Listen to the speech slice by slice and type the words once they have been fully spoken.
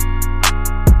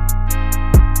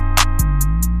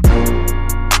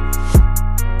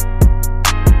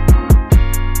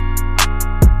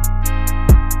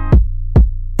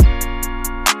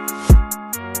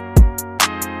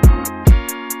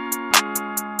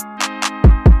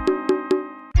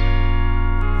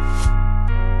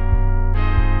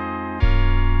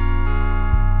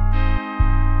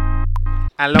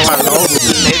Hello,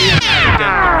 ladies and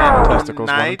gentlemen. Testicles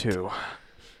 1 Tonight, and 2.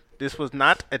 this was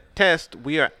not a test.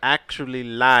 We are actually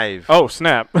live. Oh,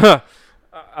 snap. I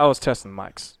was testing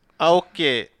mics.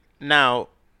 Okay. Now,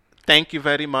 thank you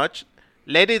very much.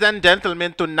 Ladies and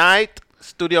gentlemen, tonight,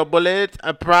 Studio Bullet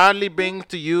proudly brings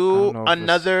to you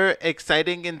another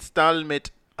exciting installment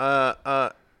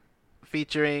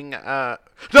featuring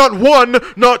not one,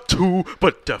 not two,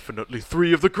 but definitely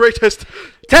three of the greatest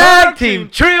Tag Team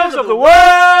Trios of the World!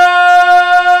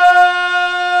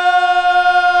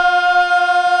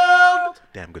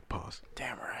 Damn good pause.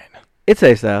 Damn right. It's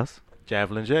A-Styles.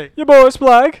 Javelin J. Your boy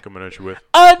Splag. Coming at you with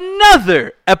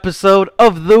Another episode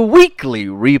of the weekly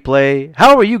replay.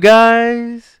 How are you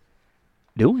guys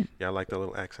doing? Yeah, I like the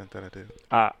little accent that I did.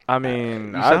 I mean,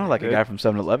 You sound like a guy from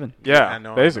 7-Eleven. Yeah, I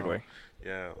know, basically.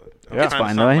 Yeah. Yeah. It's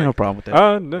fine, though. I ain't no problem with that.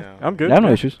 No, Yeah. I'm good. I have no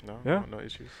yeah. issues. No, no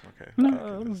issues. Okay. No.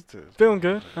 Okay, let's Feeling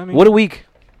good. I mean, What a week.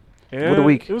 yeah, what a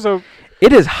week. It was a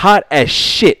It is hot as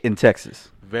shit in Texas.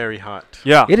 very hot.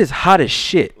 yeah. It is hot as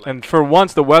shit. And for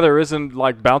once, the weather isn't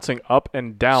like bouncing up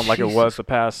and down like it was Jesus. the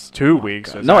past 2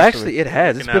 weeks. It's No, actually, it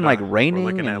has. It's Looking been at like we're raining.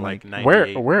 looking at and, like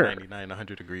 98, Where? 99,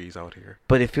 100 degrees out here.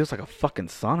 but it feels like a fucking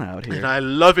sauna out And here. I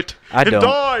love it. I And don't.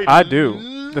 I do.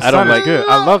 The I don't sun like is good.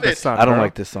 I love the it. sun. I don't bro.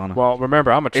 like this sauna. Well,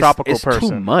 remember, I'm a It's- tropical it's person.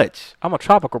 too much. I'm a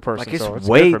tropical person, Like, it's so it's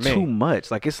way good for me. too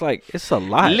much. Like, it's a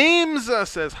lot. Limza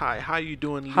says hi. How you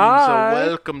doing, Limza? Hi.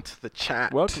 Welcome to the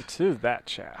chat. Welcome to that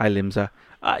chat. Hi, Limza.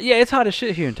 Yeah, it's hot as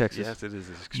shit here in Texas. Yes, it is.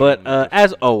 It's But extremely as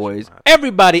different. always, It's hot.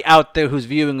 everybody out there who's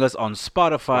viewing us on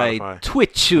Spotify,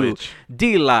 Twitch.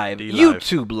 D Live, D Live,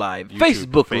 YouTube Live, YouTube,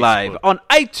 Facebook Live, Facebook. on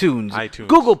iTunes, iTunes.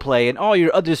 Google Play, and all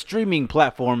your other streaming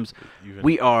platforms, Even-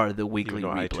 we are the even weekly though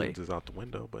replay. iTunes is out the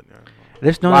window, but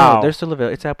There's no, Wow. there's still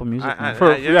available. It's Apple Music. now.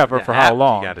 For how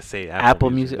long? You gotta say Apple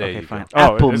Music. There Okay, you fine. go.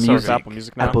 Oh, Apple it serves Music. Apple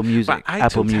Music now? Apple Music. But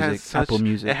Apple iTunes has Music. such- Apple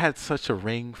Music. It had such a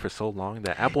ring for so long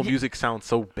that Apple Music sounds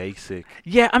so basic.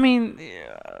 Yeah, I mean,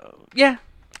 yeah.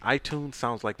 iTunes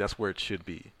sounds like that's where it should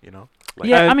be. You know? Like,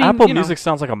 Yeah, And I mean, Apple you know. Music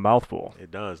sounds like a mouthful.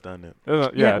 It does, doesn't it?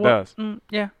 Yeah, it well, does.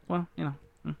 Yeah, well, you know.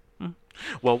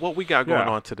 Well, what we got going Yeah.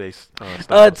 on today?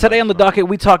 Styles? Today on the docket,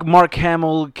 we talk Mark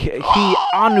Hamill,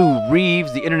 Keanu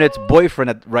Reeves, the internet's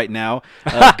boyfriend right now,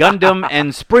 Gundam,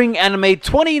 and Spring Anime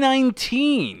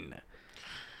 2019.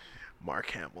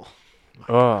 Mark Hamill.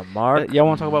 Mark. Y'all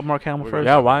want to talk about Mark Hamill first?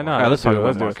 Yeah, why not? All right, let's talk do it, about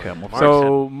let's Mark do it. Hamill.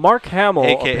 So Mark Hamill,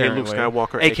 AKA Luke apparently,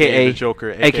 Skywalker, AKA the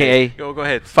Joker, AKA Go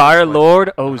ahead. Fire Lord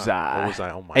Uh-huh. Ozai.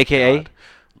 Ozai. Oh my AKA? God.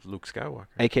 Luke Skywalker.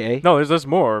 AKA No, there's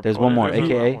more. There's one more. There's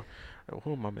AKA? one more.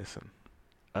 Who am I missing?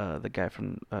 the guy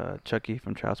from Chucky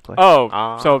from Child's Play.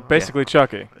 Oh, so basically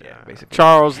Chucky. Yeah, basically.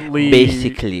 Charles Lee.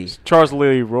 Basically. Charles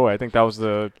Lee Roy. I think that was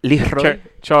the Leroy.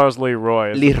 Charles Lee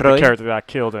Roy, is the Leroy? character that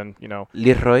killed and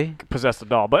Leroy. possessed the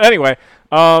doll. But anyway,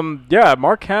 yeah,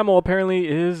 Mark Hamill apparently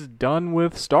is done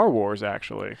with Star Wars.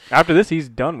 Actually, after this, he's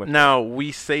done with. Now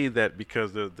we say that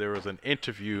because there was an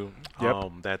interview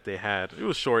Yep. that they had. It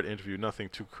was a short interview, nothing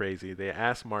too crazy. They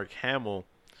asked Mark Hamill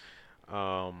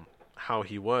how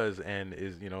he was, and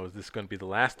is this going to be the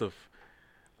last of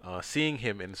seeing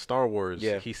him in Star Wars?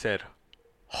 Yeah. He said,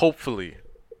 hopefully.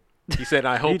 He said,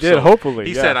 I hope He did, so. hopefully,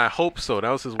 He yeah. said, I hope so. That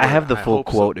was his word. I have the "I full hope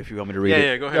so." quote if you want me to read it.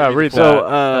 Yeah, go ahead. Yeah, the read full So,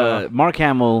 that. Mark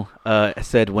Hamill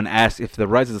said when asked if The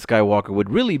Rise of the Skywalker would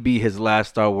really be his last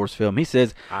Star Wars film, he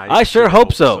says, I sure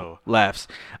hope so. Laughs.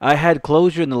 I had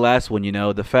closure in the last one,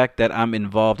 The fact that I'm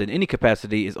involved in any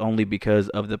capacity is only because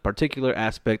of the particular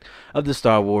aspect of the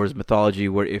Star Wars mythology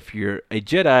where if you're a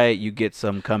Jedi, you get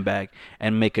some comeback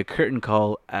and make a curtain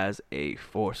call as a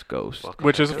Force ghost.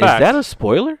 Which is a Is fact. that a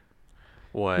spoiler?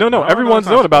 What? No, everyone's it's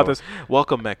not known about spoiled. this.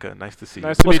 Welcome, Mecca. Nice to see you.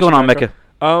 Nice to What's meet going you, on, Mecca?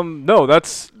 No,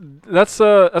 that's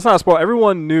not a spoil.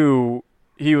 Everyone knew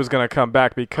he was gonna come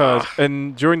back because,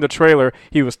 and during the trailer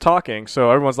he was talking,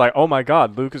 so everyone's like, "Oh my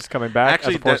God, Luke is coming back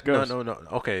Actually, as a Force no. Ghost."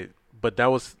 Okay, but that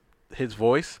was his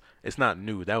voice. It's not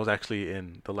new. That was actually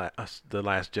in the Last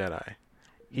Jedi.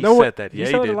 He No, said that. he Yeah,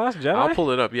 said he it did. in The Last Jedi? I'll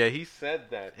pull it up. Yeah, he said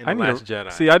that in The Last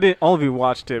Jedi. See, I didn't only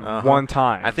watched it Uh-huh. one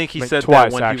time. I think he Like, said twice,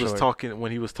 that when actually.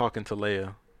 he was talking to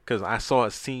Leia, because I saw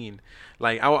a scene.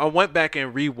 Like I went back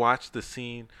and rewatched the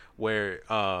scene where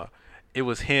it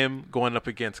was him going up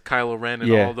against Kylo Ren and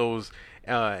Yeah. all those.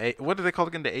 What do they call it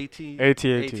again? The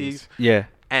AT-ATs. Yeah.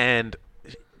 And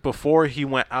before he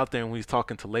went out there and he was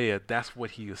talking to Leia, that's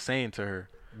what he was saying to her.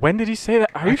 When did he say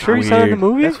that? Are you That's sure he said it in the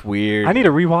weird. movie? That's weird. I need to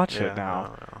rewatch Yeah, it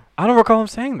now. no. I don't recall him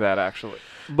saying that actually.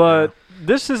 But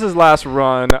this is his last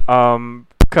run,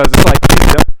 because it's like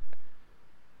he's done.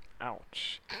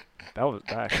 Ouch. That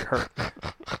actually hurt.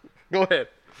 Go ahead.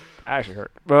 Actually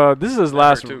hurt. This is his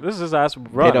last. hurt too. This is his last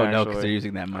run. They don't know because actually. they're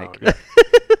using that mic.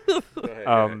 Go ahead.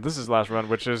 This is his last run,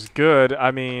 which is good.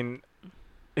 I mean,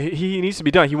 he needs to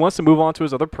be done. He wants to move on to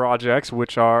his other projects,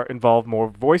 which involve more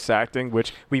voice acting,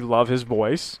 which we love his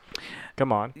voice.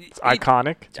 Come on. It's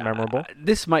iconic. It's memorable.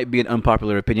 This might be an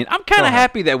unpopular opinion. I'm kind of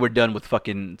happy that we're done with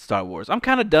fucking Star Wars. I'm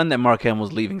kind of done that Mark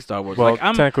Hamill's leaving Star Wars. Well,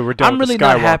 technically, we're done I'm with really the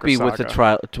not Skywalker happy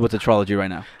saga. with the trilogy right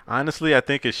now. Honestly, I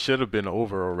think it should have been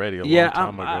over already a long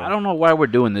time ago. I don't know why we're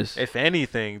doing this. If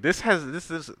anything, this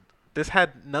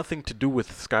had nothing to do with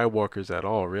Skywalkers at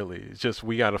all, really. It's just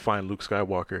we got to find Luke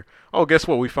Skywalker. Oh, guess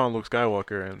what? We found Luke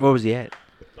Skywalker. And Where was he at?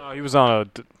 He was on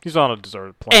a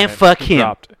deserted planet. And fuck He him.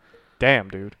 dropped it. Damn,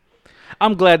 dude.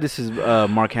 I'm glad this is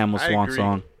Mark Hamill's swan agree.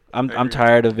 song. I'm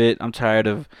tired of it.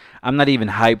 I'm not even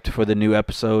hyped for the new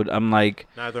episode. I'm like,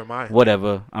 neither am I.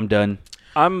 whatever. I'm done.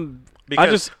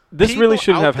 This really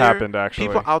shouldn't have there, happened, actually.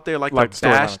 People out there like the to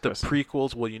bash storyline the of this.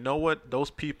 prequels. Well, you know what? Those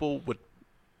people would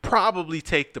probably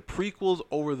take the prequels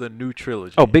over the new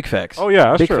trilogy. Oh, big facts. Oh yeah,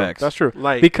 that's big true. facts. That's true.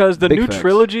 Like, because the big new facts.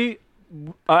 trilogy,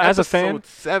 as a fan, Episode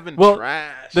 7 well,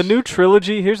 trash. the new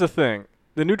trilogy. Here's the thing: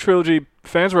 the new trilogy,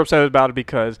 fans were upset about it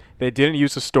because they didn't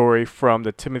use the story from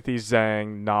the Timothy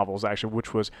Zhang novels, actually,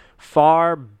 which was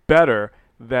far better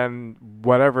than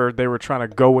whatever they were trying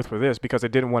to go with for this, because they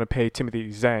didn't want to pay Timothy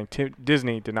Zhang.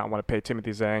 Disney did not want to pay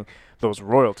Timothy Zhang those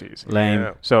royalties. Lame.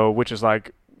 Yeah. So, which is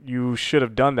like, you should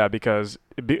have done that, because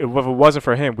if it wasn't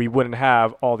for him, we wouldn't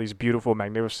have all these beautiful,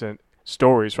 magnificent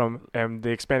stories and the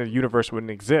expanded universe wouldn't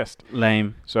exist.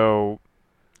 Lame. So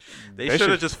They They should have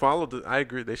should- just followed. I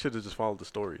agree. They should have just followed the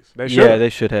stories they should. Yeah, they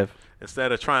should have.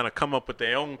 instead of trying to come up with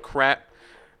their own crap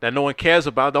that no one cares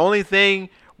about. The only thing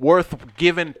worth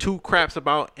giving two craps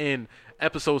about in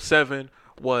Episode 7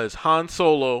 was Han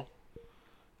Solo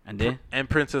And then and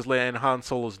Princess Leia and Han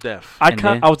Solo's death. I And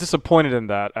kind then- I was disappointed in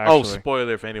that, actually. Oh,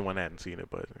 spoiler if anyone hadn't seen it,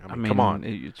 but I I mean, mean, come on,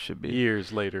 it should be.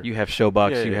 years later. You have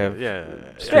Showbox. yeah, you have yeah. Yeah,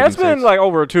 it's streaming been sites. like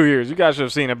over 2 years. You guys should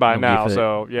have seen it by No, now. give it-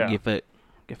 So yeah,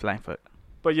 Get flying foot.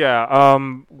 but yeah,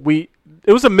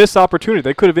 it was a missed opportunity.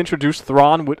 They could have introduced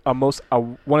Thrawn with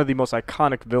one of the most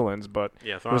iconic villains, but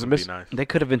Yeah, was Thrawn a would be miss- nice. They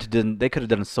could have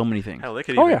done so many things. Hell, they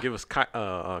could Oh, even yeah. give us Kyle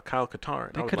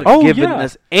Katarn. They I was could like, have Oh, given yeah.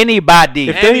 us anybody.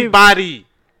 If they- anybody.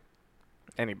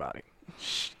 anybody.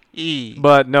 E.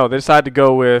 But no, they decided to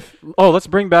go with, let's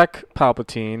bring back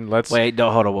Palpatine. Wait,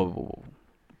 no, hold on. Whoa.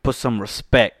 Put some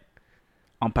respect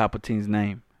on Palpatine's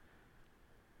name.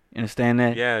 You understand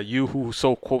that? Yeah, you who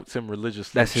so quotes him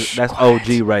religiously. That's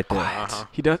OG right there. Uh-huh.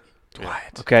 He does. Yeah.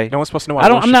 Quiet. Okay. No one's supposed to know.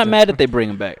 I'm not mad that they bring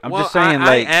him back. I'm Well, just saying, I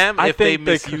like, am I if they think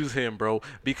they could- misuse him, bro.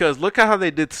 Because look at how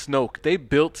they did Snoke. They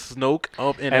built Snoke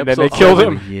up in And then episode they killed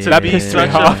 7 him. to That be pissed me such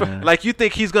off. a, like, you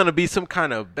think he's gonna be some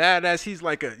kind of badass. He's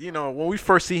like a, when we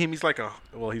first see him, he's like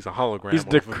he's a hologram He's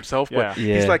of himself, but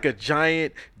yeah. he's like a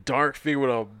giant dark figure with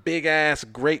a big ass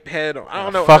grape head. I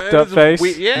don't know, fucked up it's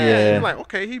face. Yeah, Yeah. You're like,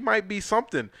 okay, he might be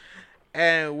something.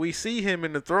 And we see him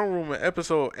in the throne room in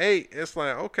episode 8. It's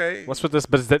like, okay, What's with this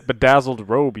bedazzled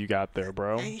robe you got there,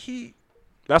 bro? ain't he?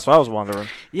 That's what I was wondering.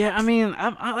 yeah. I mean,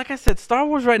 I like I said, Star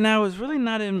Wars right now is really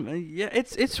not in. Yeah,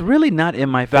 it's really not in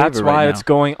my favor. That's why right it's now.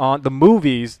 going on. The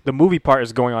movie part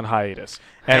is going on hiatus,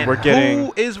 and we're getting.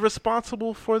 Who is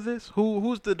responsible for this?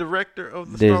 Who's the director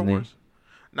of the Star Disney. Wars?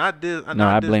 Not Disney. No,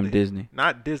 I blame Disney.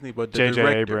 Not Disney, but the J.J.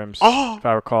 director. Abrams. Oh, If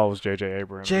I recall, it was J.J.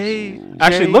 Abrams. J.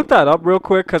 Actually, look that up real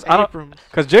quick, because Abrams.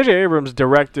 J.J. Abrams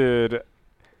directed,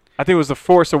 I think it was The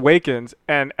Force Awakens,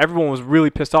 and everyone was really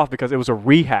pissed off because it was a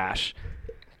rehash.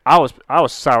 I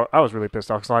was sour. I was really pissed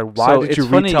off. 'Cause why So did it's you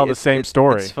funny- retell the it's- same it's-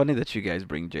 story? It's funny that you guys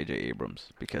bring J.J. Abrams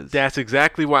because That's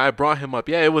exactly why I brought him up.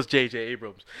 Yeah, it was J.J.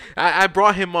 Abrams. I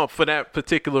brought him up for that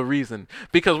particular reason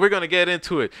because we're gonna get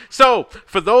into it. So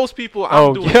for those people,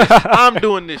 I'm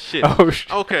doing this shit. Oh,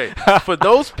 shit. Okay. For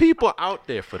those people out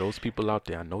there,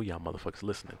 I know y'all motherfuckers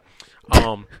listening.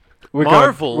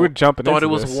 Marvel we're jumping thought into it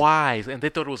was this. wise and they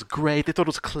thought it was great. They thought it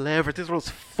was clever. They thought it was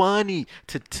funny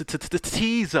to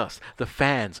tease us, the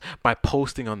fans, by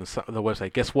posting on the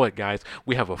website. Guess what, guys?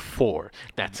 We have a 4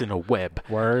 that's in a web.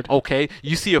 Word. Okay,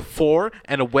 you see a 4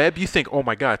 and a web, you think, oh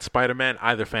my God, Spider-Man,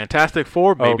 either Fantastic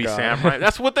Four, maybe God. Sam Raimi.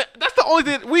 That's the only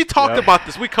thing we talked Yep. about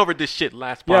this. We covered this shit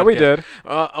last podcast. Yeah, we did.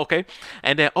 Okay,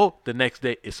 and then the next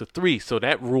day it's a 3, so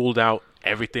that ruled out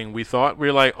everything we thought. We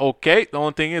were like, okay, the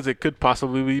only thing is it could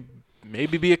possibly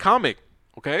maybe be a comic.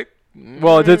 Okay.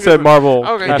 Well, it did say Marvel.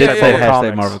 Okay, it did yeah, say yeah. hashtag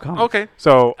Comics. Marvel Comics. Okay.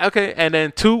 So Okay, and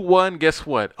then 2-1. Guess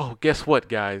what? Oh, guess what,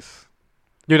 guys?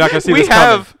 you're not gonna see we this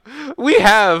have coming. we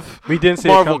have We didn't see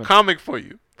Marvel it coming. comic for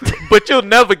you, but you'll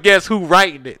never guess who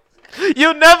writing it.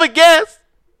 You'll never guess.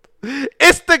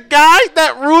 It's the guy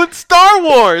that ruined Star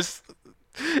Wars.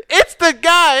 It's the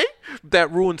guy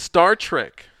that ruined Star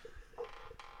Trek.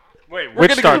 Wait, We're which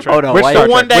gonna Star go- Trek? Oh, no, Which why- Star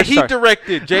The one Trek? that Which he Star-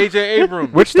 directed, J.J.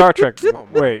 Abrams. Which Star Trek? Oh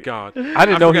my Wait, God. I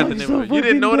didn't know forgot he the name of it. You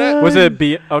didn't know that? was it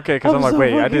B. Okay, because I'm I'm like, so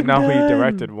wait, I didn't know fucking he done.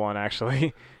 directed one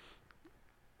actually.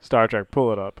 Star Trek,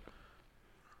 pull it up.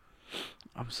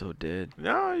 I'm so dead.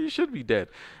 No, you should be dead.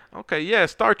 Okay, yeah,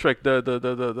 Star Trek.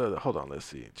 The hold on, let's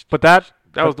see. But that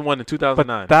was the one in but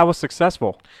 2009. that was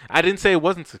successful. I didn't say it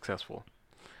wasn't successful.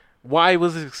 Why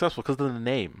was it successful? Because of the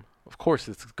name. Of course,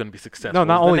 it's going to be successful. No,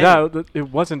 not It's the only name. that, it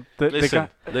wasn't. Listen,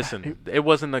 listen. It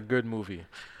wasn't a good movie.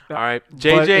 Uh, All right, but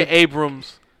J.J. it-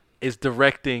 Abrams is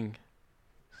directing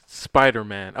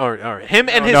Spider-Man, or him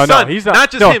and his no, son. he's not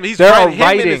not. just No, him. He's they're writing, him and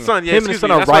writing- his son. Yeah, him and his excuse son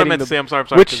me. are That's what I writing meant to the- say. I'm sorry.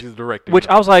 which- He's directing. Which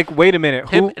I was like, wait a minute.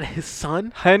 him Who? and his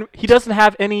son. He doesn't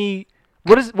have any.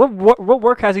 What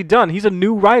work has he done? He's a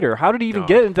new writer. How did he even No.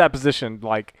 get into that position?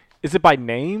 Like, is it by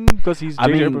name? Because he's I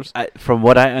J.J. mean, Abrams. from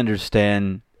what I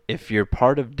understand, if you're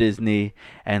part of Disney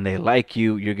and they like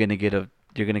you, you're gonna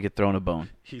get thrown a bone.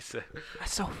 He said,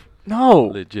 That's so no.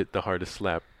 legit the hardest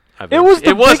slap I've It ever was seen. the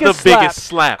It was the biggest biggest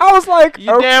slap. I was like,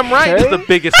 You damn right, it's okay. the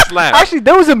biggest slap. Actually,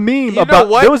 there was a meme You know about.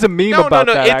 what? There was a meme no, about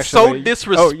no, no. that. It's so actually.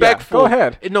 disrespectful. Oh, yeah. Go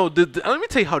ahead. No, let me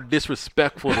tell you how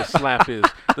disrespectful the slap is.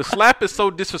 The slap is so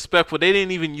disrespectful. They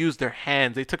didn't even use their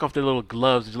hands. They took off their little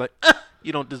gloves. It's like,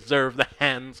 you don't deserve the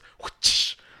hands,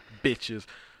 bitches.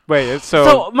 Wait,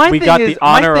 So my we thing got is, the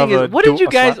honor of a. what did you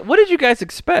a guys slap? what did you guys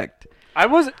expect? I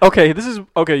was okay. This is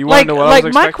okay. You want Like, to know what like I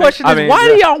was my expecting? question I is, mean, why yeah.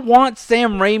 do y'all want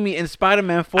Sam Raimi in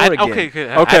Spider-Man 4 again? Okay,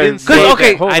 I Okay, didn't good, say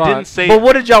okay, that. I hold on. didn't say. But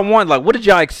what did y'all want? Like, what did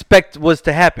y'all expect was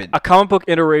to happen? a comic book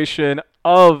iteration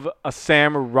of a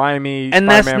Sam Raimi And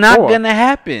that's Spider-Man not 4. gonna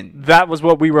happen. That was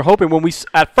what we were hoping when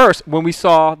at first when we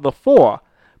saw the 4.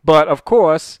 But of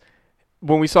course,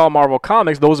 when we saw Marvel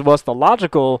Comics, those of us, the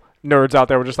logical nerds out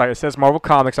there, were just like, it says Marvel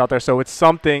Comics out there, so it's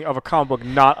something of a comic book,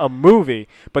 not a movie.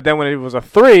 But then when it was a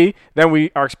 3, then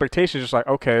our expectations just like,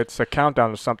 okay, it's a countdown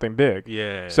to something big.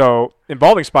 Yeah. So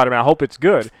involving Spider-Man, I hope it's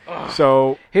good.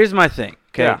 So Here's my thing.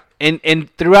 Okay. Yeah.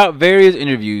 And throughout various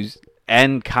interviews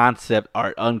and concept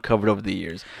art uncovered over the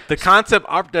years. The concept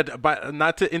art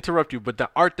not to interrupt you, but the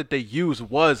art that they used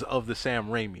was of the Sam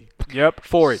Raimi yep.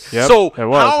 for it. Yep, So it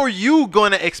was. how are you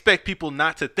going to expect people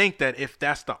not to think that if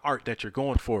that's the art that you're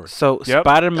going for? So Yep.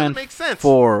 Spider-Man That makes sense.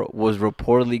 4 was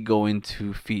reportedly going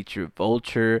to feature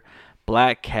Vulture,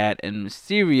 Black Cat, and I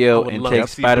Mysterio would and love take to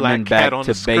see Spider-Man Black Cat back on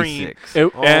to the screen. basics.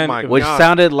 It- Oh and my Which God.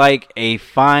 sounded like a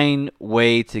fine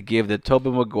way to give the Tobey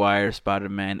Maguire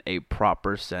Spider-Man a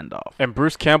proper send-off. And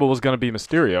Bruce Campbell was going to be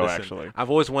Mysterio, Listen, actually. I've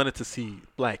always wanted to see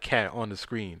Black Cat on the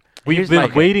screen. We've Here's been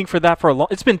my- waiting for that for a long.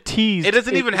 It's been teased. It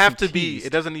doesn't even it's have been to be. teased. It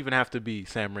doesn't even have to be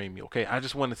Sam Raimi. Okay, I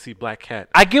just want to see Black Cat.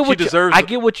 I get She what deserves I it.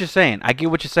 get what you're saying. I get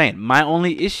what you're saying. My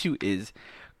only issue is,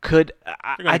 They're gonna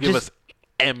I give just us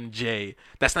MJ.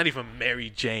 That's not even Mary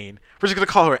Jane. We're just gonna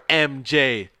call her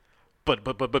MJ.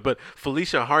 But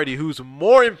Felicia Hardy, who's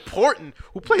more important,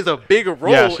 who plays a bigger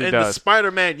role Yeah, she in the does.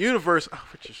 Spider-Man universe. Oh,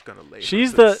 we're just gonna lay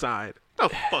She's her to the- the side. The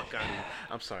fuck out of here.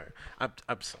 I'm sorry.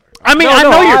 I'm sorry. I mean, No, I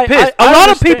no, know you're I- pissed. I A lot of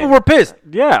understand. people were pissed.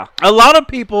 Yeah. A lot of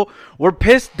people were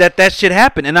pissed that shit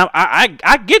happened, and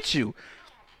I get you.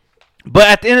 But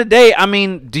at the end of the day, I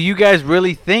mean, do you guys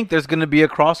really think there's going to be a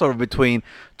crossover between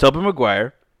Tobey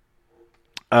Maguire,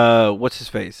 what's his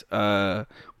face,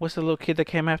 what's the little kid that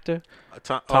came after?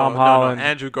 Tom Holland.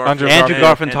 Andrew Garfield, Andrew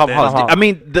Garfield, Tom then- Holland. I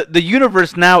mean, the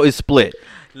universe now is split.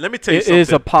 Let me tell you It something.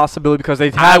 is a possibility because they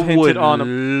I have would hinted on a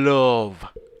love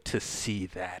to see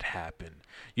that happen.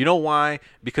 You know why?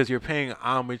 Because you're paying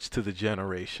homage to the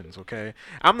generations, okay?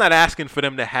 I'm not asking for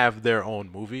them to have their own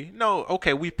movie. No,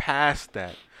 okay, we passed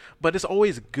that. But it's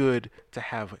always good to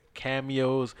have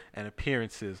cameos and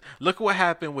appearances. Look what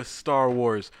happened with Star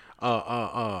Wars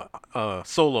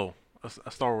Solo,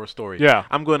 a Star Wars story. Yeah.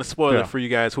 I'm going to spoil Yeah. it for you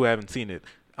guys who haven't seen it.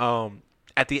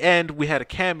 At the end, we had a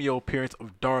cameo appearance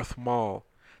of Darth Maul.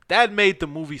 That made the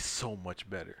movie so much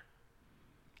better.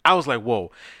 I was like,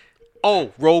 whoa.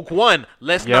 Oh, Rogue One.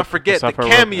 Let's Yep, not forget the let's not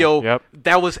forget Rogue cameo. One. Yep.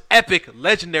 That was epic,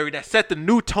 legendary. That set the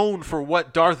new tone for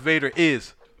what Darth Vader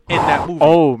is in that movie.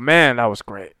 Oh man, that was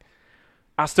great.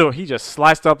 He just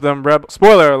sliced up them rebels.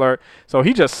 Spoiler alert. So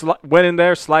he just went in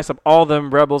there, sliced up all them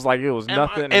rebels like it was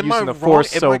nothing, and using the Force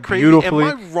so beautifully.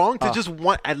 Am I wrong to just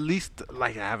want at least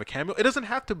like have a cameo? It doesn't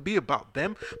have to be about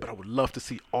them, but I would love to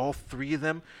see all three of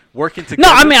them working together.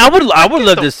 No, I mean, I would Get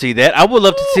love the- to see that. I would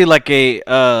love to see like a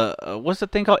what's the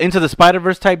thing called, Into the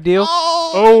Spider-Verse type deal.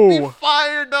 Oh, that'd be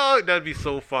fire, dog. That'd be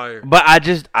so fire. But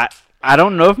I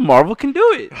don't know if Marvel can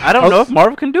do it. I don't know if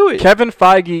Marvel can do it. Kevin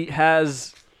Feige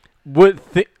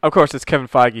of course, it's Kevin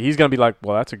Feige. He's gonna be like,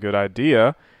 well, that's a good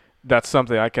idea. that's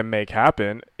something I can make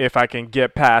happen if I can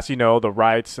get past, the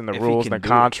rights and the rules and the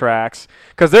contracts.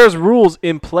 Because there's rules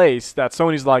in place that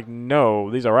Sony's like, no,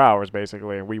 these are ours,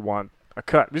 basically, and we want a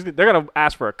cut. They're going to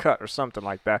ask for a cut or something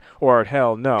like that. Or,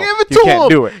 hell no, you can't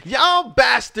do it. Y'all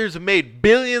bastards made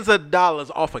billions of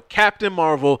dollars off of Captain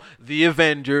Marvel, The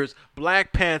Avengers,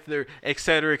 Black Panther,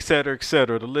 etc., etc.,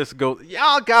 etc. The list goes.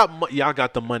 Y'all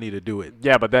got the money to do it.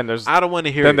 Yeah, but then there's... I don't want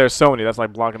to hear Then there's Sony that's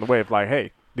like blocking the way of like,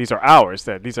 hey, these are ours.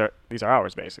 These are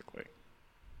ours, basically.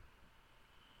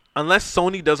 Unless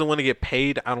Sony doesn't want to get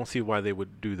paid, I don't see why they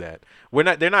would do that.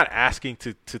 They're not asking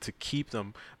to keep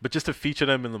them, but just to feature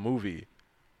them in the movie.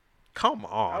 Come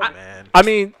on, man. I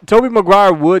mean, Tobey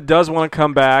Maguire does want to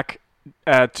come back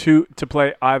to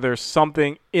play either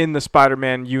something in the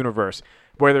Spider-Man universe,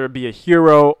 whether it be a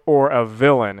hero or a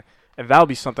villain. And that would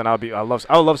be something I would love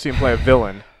to see him play a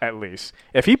villain at least.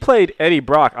 If he played Eddie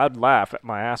Brock, I'd laugh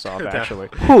my ass off. Actually,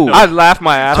 I'd laugh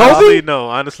my ass off. Honestly,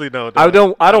 no. I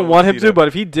don't want him to, but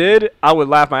if he did, I would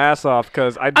laugh my ass off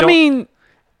because I mean,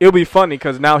 it would be funny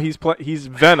because now he's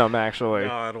Venom. Actually,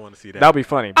 no, I don't want to see that. That'd be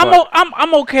funny.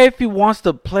 I'm okay if he wants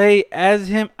to play as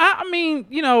him. I mean,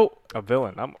 a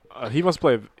villain. He wants to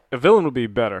play a villain would be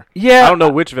better. Yeah, I don't know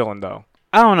which villain though.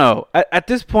 I don't know. At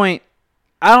this point,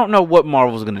 I don't know what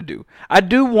Marvel's going to do. I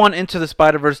do want Into the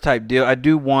Spider-Verse type deal. I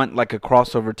do want like a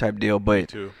crossover type deal, but me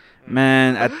too.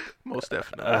 Man, most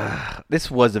definitely. This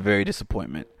was a very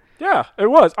disappointment. Yeah, it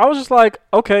was. I was just like,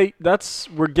 okay,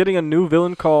 we're getting a new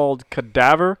villain called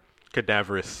Cadaverous,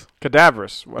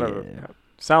 whatever. Yeah.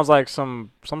 Sounds like something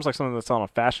that's on a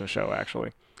fashion show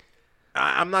actually.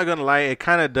 I'm not gonna lie, it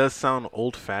kind of does sound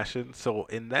old-fashioned. So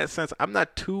in that sense, I'm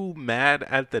not too mad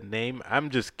at the name. I'm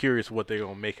just curious what they're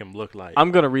gonna make him look like.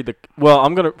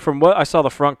 From what I saw the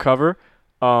front cover.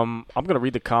 I'm gonna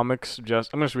read the comics. I'm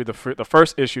gonna read the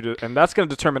first issue, and that's gonna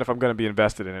determine if I'm gonna be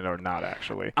invested in it or not.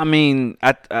 Actually, I mean,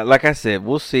 like I said,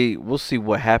 we'll see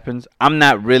what happens. I'm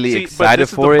not really excited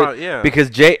for it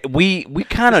because we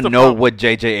kind of know what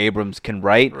J.J. Abrams can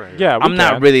write. Right. Yeah, I'm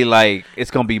not really like it's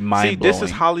gonna be mind blowing. This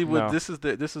is Hollywood. No. This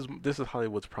is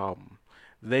Hollywood's problem.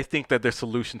 They think that their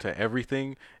solution to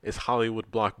everything is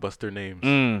Hollywood blockbuster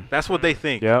names. That's what they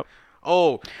think. Yep.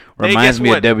 Oh, reminds me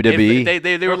of WWE.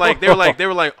 They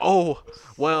were like, oh,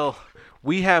 well,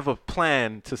 we have a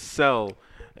plan to sell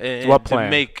and to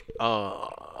make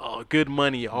good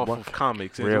money off of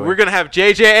comics. And really? We're gonna have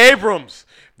J.J. Abrams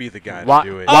be the guy to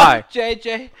do it. Why?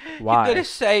 J.J. Why? You're gonna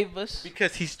save us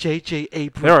Because he's J.J.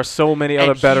 Abrams. There are so many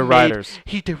other better writers.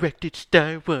 He directed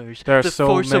Star Wars. There are The so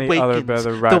Force many Awakens, other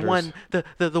better writers.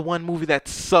 The one movie that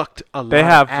sucked a lot. They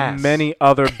have of ass. many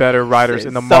other better writers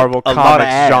in the Sucked Marvel a lot of comics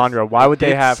ass. genre. Why would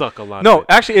they have? Suck a lot No, of it.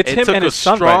 actually, it's It him took and a his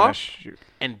son straw right now.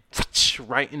 and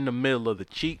right in the middle of the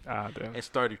cheek and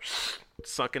started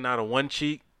sucking out of one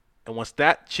cheek. And once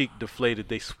that cheek deflated,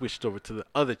 they switched over to the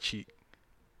other cheek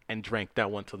and drank that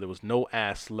one till there was no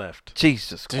ass left.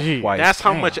 Jesus Gee, Christ. That's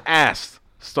how much ass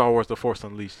Star Wars: The Force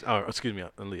Unleashed.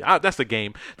 Unleashed. That's the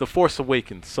game. The Force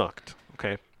Awakens sucked.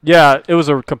 Okay. Yeah, it was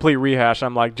a complete rehash.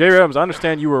 I'm like, J. Abrams, I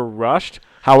understand you were rushed.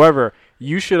 However,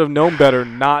 you should have known better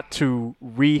not to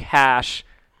rehash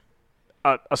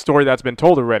a story that's been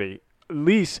told already. At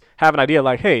least have an idea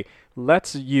like, hey,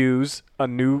 let's use a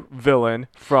new villain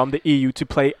from the EU to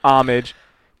pay homage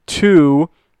to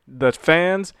the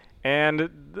fans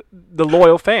and the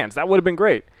loyal fans. That would have been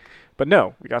great. But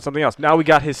no, we got something else. Now we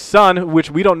got his son,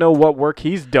 which we don't know what work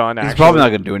he's done. He's probably not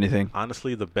going to do anything.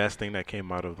 Honestly, the best thing that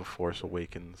came out of The Force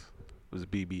Awakens was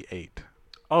BB-8.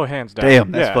 Oh, hands down.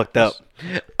 Damn, that's fucked up.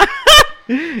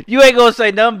 You ain't going to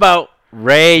say nothing about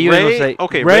Rey. You ain't going to say...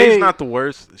 Okay, Rey- Rey's not the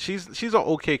worst. She's an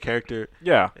okay character.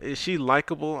 Yeah. Is she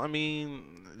likable? I mean,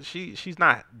 she's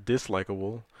not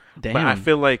dislikable. Damn. But I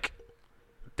feel like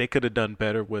they could have done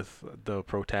better with the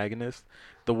protagonist.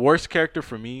 The worst character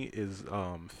for me is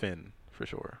Finn, for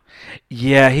sure.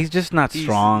 Yeah, he's just not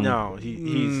strong. No,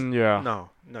 he's yeah. no,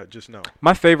 just no.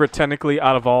 My favorite, technically,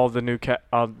 out of all the new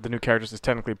characters, is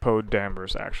technically Poe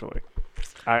Dameron. Actually,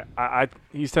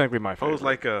 he's technically my favorite.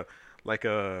 Poe's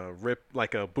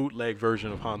like a bootleg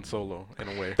version of Han Solo in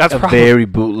a way. That's a probably, very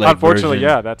bootleg unfortunately, version.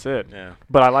 yeah, that's it. Yeah.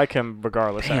 But I like him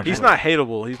regardless. Damn, actually. He's not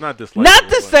hateable. He's not dislikable. Not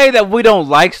to say that we don't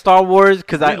like Star Wars,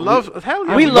 because we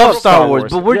love Star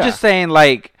Wars, but we're just saying,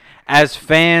 like, as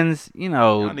fans,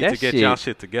 y'all need to get y'all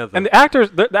shit together. And the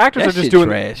actors are just doing.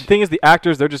 Trash. The thing is, the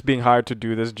actors, they're just being hired to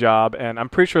do this job, and I'm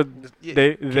pretty sure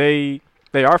they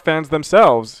are fans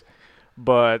themselves,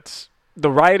 but the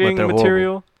writing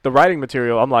material,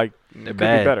 I'm like, They're could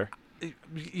bad. be better.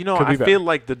 I feel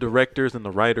like the directors and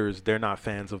the writers, they're not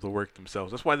fans of the work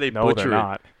themselves. That's why they butcher they're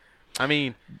not. it. I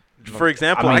mean, for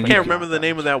example, I can't remember the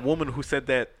name of that woman who said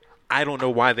that I don't know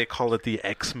why they call it the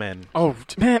X-Men. Oh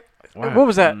man, what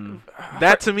was that?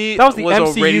 That to me that was the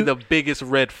MCU. already the biggest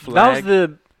red flag.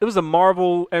 It was a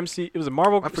Marvel MC. It was a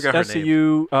Marvel I forgot her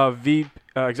MCU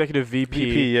executive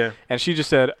VP. Yeah. And she just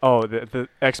said, "Oh, the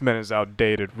X-Men is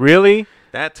outdated." Really?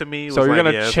 That to me was So you're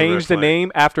like, gonna change the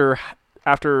name after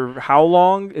how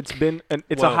long it's been?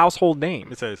 It's a household name. Let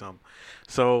me tell you something.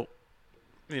 So,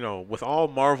 with all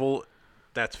Marvel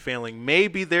that's failing,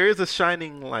 maybe there is a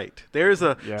shining light. There is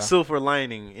a silver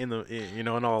lining in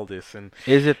all this. And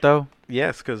is it though?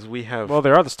 Yes, because we have. Well,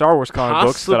 there are the Star Wars comic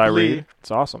books that I read.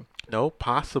 It's awesome. No,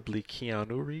 possibly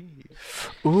Keanu Reeves.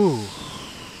 Ooh.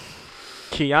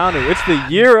 Keanu. It's the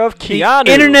year of Keanu.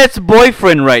 The internet's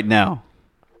boyfriend right now.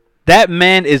 That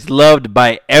man is loved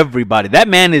by everybody. That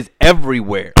man is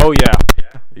everywhere. Oh, yeah.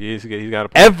 He's got a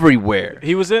point. Everywhere.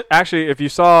 He was in, actually, if you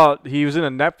saw, he was in a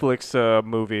Netflix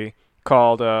movie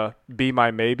called Be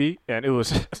My Maybe, and it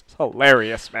was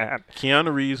hilarious, man.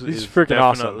 Keanu Reeves is freaking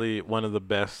definitely awesome. one of the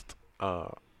best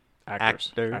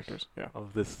actors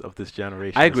of this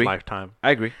generation, I agree. this lifetime.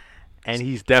 I agree. And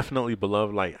he's definitely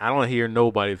beloved. Like, I don't hear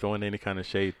nobody throwing any kind of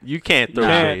shade. You can't throw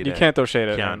shade. You can't throw shade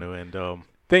at Keanu. him. And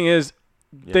thing is,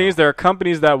 there are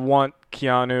companies that want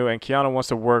Keanu, and Keanu wants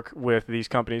to work with these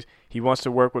companies. He wants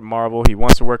to work with Marvel. He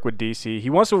wants to work with DC. He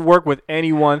wants to work with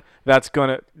anyone that's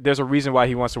gonna. There's a reason why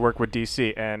he wants to work with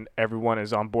DC, and everyone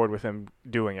is on board with him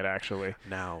doing it. Actually,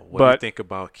 now, what do you think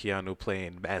about Keanu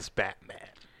playing as Batman?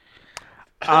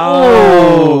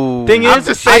 Oh, thing is,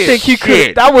 I think he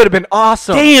could. That would have been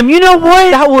awesome. Damn, you know what?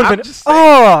 That would have been.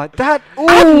 Oh, that. Ooh,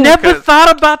 I've never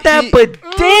thought about that, but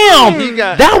damn,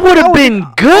 that would have been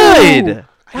good.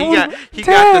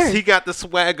 He got the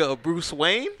swagger of Bruce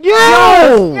Wayne.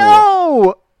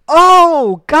 Yo.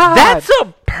 Oh God, that's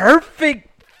a perfect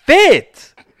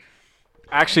fit.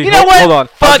 Actually, you know what? Hold on.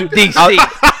 Fuck DC. Man,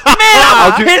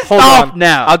 I'm pissed off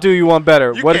now. I'll do you one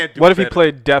better. What if he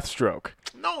played Deathstroke?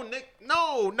 No, Nick.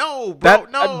 No, bro.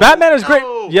 No. Batman is great.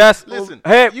 Yes. Listen.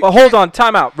 Hey, hold on.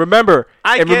 Time out. Remember,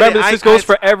 this goes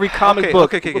for every comic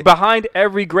book. Okay. Behind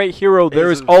every great hero,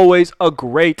 there is always a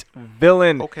great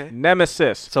villain.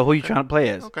 Nemesis. So who are you trying to play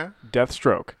as? Okay.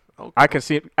 Deathstroke. Okay. I can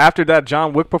see it after that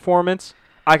John Wick performance.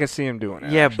 I can see him doing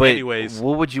it. Yeah, but anyways,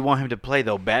 what would you want him to play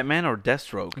though? Batman or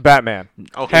Deathstroke? Batman.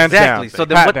 Okay. Hands exactly. Down. So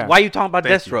then, why are you talking about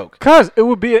Deathstroke? Because it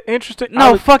would be an interesting.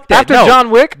 No, fuck that. After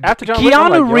John Wick,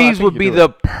 Keanu Reeves would be the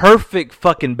perfect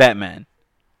fucking Batman.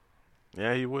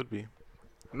 Yeah, he would be.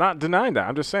 I'm not denying that.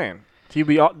 I'm just saying he'd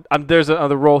be. There's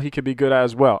another role he could be good at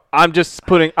as well. I'm just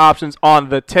putting options on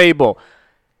the table,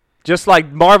 just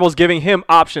like Marvel's giving him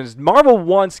options. Marvel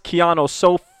wants Keanu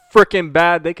so freaking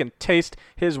bad they can taste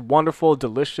his wonderful,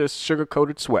 delicious,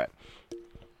 sugar-coated sweat.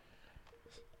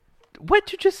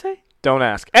 What'd you just say? Don't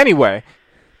ask. Anyway.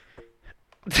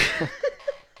 All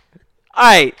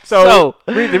right, so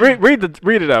read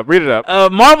it up.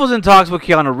 Marvel's in talks with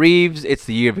Keanu Reeves. It's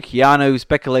the year of Keanu.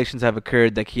 Speculations have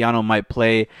occurred that Keanu might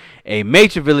play a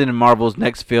major villain in Marvel's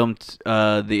next film,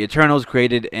 The Eternals,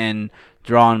 created and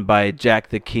drawn by Jack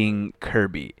the King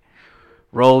Kirby.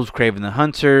 Roles: Kraven the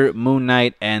Hunter, Moon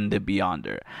Knight, and the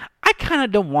Beyonder. I kind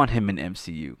of don't want him in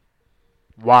MCU.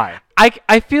 Why?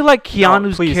 I feel like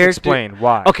Keanu's please character. Explain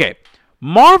why. Okay,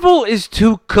 Marvel is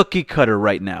too cookie cutter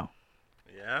right now.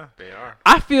 Yeah, they are.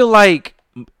 I feel like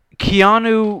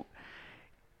Keanu.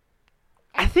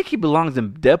 I think he belongs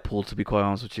in Deadpool, to be quite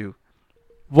honest with you.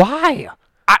 Why?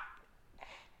 I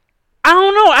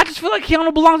don't know. I just feel like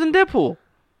Keanu belongs in Deadpool.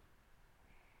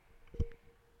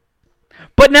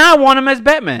 But now I want him as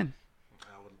Batman.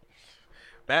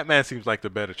 Batman seems like the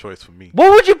better choice for me.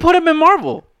 What would you put him in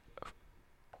Marvel?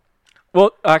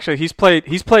 Well, actually, he's played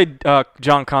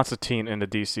John Constantine in the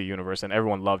DC universe, and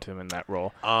everyone loved him in that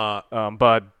role.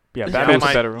 But yeah, Batman's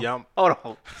a better role. Hold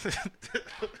on.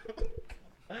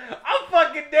 I'm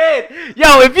fucking dead.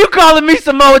 Yo, if you calling me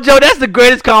Samoa Joe, that's the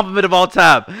greatest compliment of all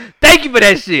time. Thank you for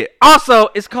that shit. Also,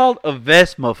 it's called a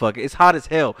vest, motherfucker. It's hot as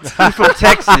hell. We from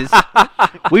Texas.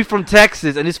 We from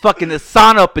Texas, and it's fucking a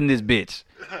sun up in this bitch.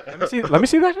 Let me see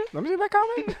that shit. Let me see that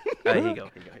comment. Here you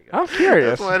go. I'm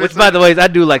curious. Which, by the way, I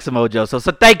do like Samoa Joe. So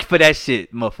thank you for that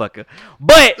shit, motherfucker.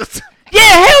 But yeah,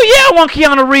 hell yeah, I want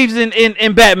Keanu Reeves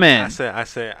in Batman. I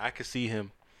said I could see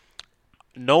him.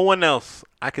 No one else.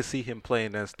 I could see him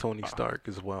playing as Tony Stark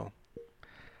as well.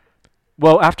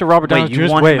 Well, after Robert Downey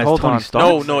Jr. Wait, hold on.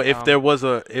 No. If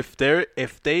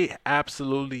they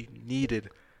absolutely needed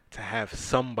to have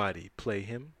somebody play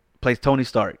him, plays Tony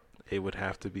Stark, it would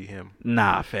have to be him.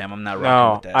 Nah, fam, I'm not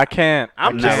rocking with that. I can't.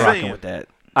 I'm not just rocking saying. with that.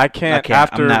 I can't.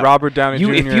 After Robert Downey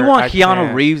Jr. If you want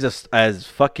Keanu Reeves as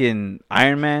fucking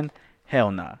Iron Man,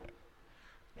 hell nah.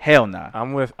 Hell nah.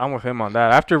 I'm with him on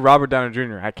that. After Robert Downey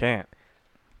Jr., I can't.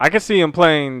 I can see him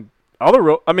playing other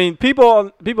roles. I mean, people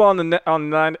on the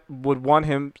line would want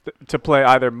him to play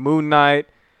either Moon Knight,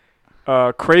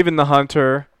 Kraven the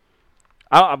Hunter,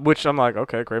 which I'm like,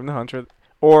 okay, Kraven the Hunter,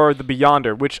 or the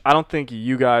Beyonder, which I don't think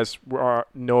you guys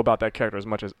know about that character as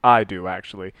much as I do,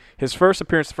 actually. His first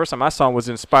appearance, the first time I saw him, was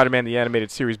in Spider-Man the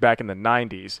Animated Series back in the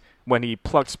 90s, when he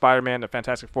plucked Spider-Man, the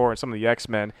Fantastic Four, and some of the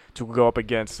X-Men to go up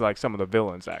against like some of the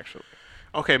villains, actually.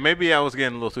 Okay, maybe I was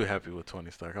getting a little too happy with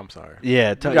Tony Stark. I'm sorry.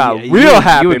 Yeah, you got real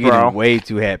happy, you were bro. Getting way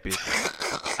too happy.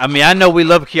 I mean, I know we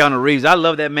love Keanu Reeves. I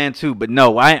love that man too, but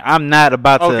no, I'm not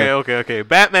about to. Okay.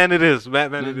 Batman it is.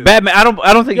 Batman. I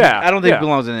don't think. Yeah, I don't think he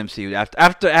belongs in the MCU.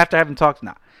 After having talked,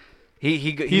 nah.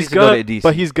 He's gonna go to DC.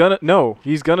 But he's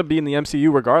gonna be in the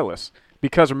MCU regardless.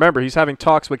 Because remember, he's having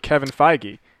talks with Kevin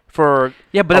Feige for.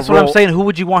 Yeah, but that's what I'm saying. Who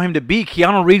would you want him to be?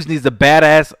 Keanu Reeves needs a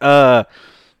badass.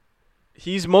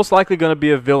 He's most likely going to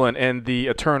be a villain in the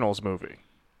Eternals movie.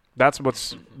 That's what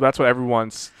is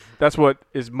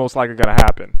most likely going to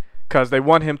happen, because they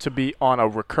want him to be on a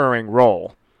recurring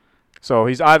role. So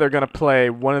he's either going to play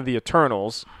one of the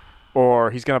Eternals, or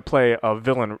he's going to play a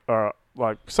villain,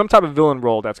 like some type of villain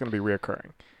role that's going to be reoccurring.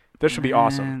 This should be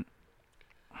awesome.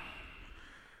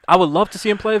 I would love to see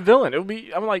him play a villain.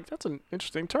 I'm like, that's an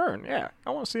interesting turn. Yeah,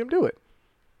 I want to see him do it.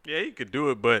 Yeah, he could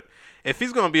do it, but if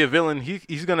he's going to be a villain,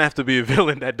 he's going to have to be a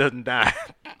villain that doesn't die.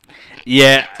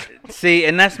 Yeah. See,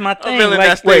 and that's my thing. A villain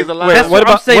that stays alive. That's what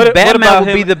I'm saying. Batman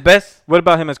would be the best. What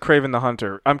about him as Kraven the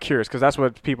Hunter? I'm curious, because that's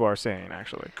what people are saying,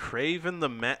 actually. Kraven the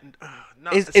Man. No,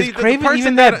 is Kraven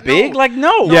even that big? No. Like,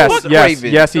 no.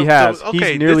 Yes, he has.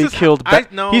 Okay, he's nearly killed.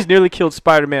 He's nearly killed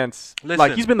Spider-Man.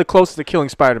 Like, he's been the closest to killing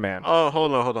Spider-Man. Oh,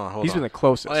 hold on. He's been the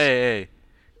closest. Hey.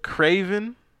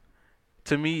 Kraven,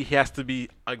 to me, he has to be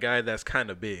a guy that's kind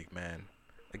of big, man.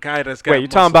 A guy that's got. Wait, you're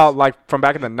talking about like from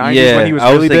back in the 90s when he was really big?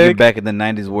 I was thinking big? back in the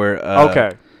 90s where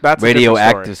okay, that's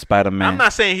radioactive Spider-Man. I'm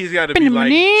not saying he's got to be like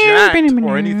jacked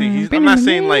or anything. I'm not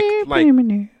saying like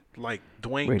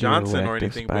Dwayne Johnson or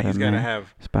anything, but he's got to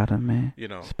have Spider-Man. You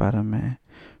know, Spider-Man,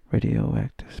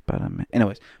 radioactive Spider-Man.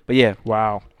 Anyways, but yeah.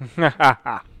 Wow.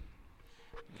 Yep.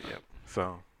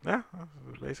 So. Yeah,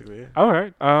 basically. Yeah. All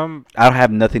right. I don't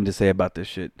have nothing to say about this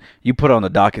shit. You put it on the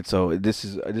docket, so this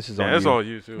is all that's you. all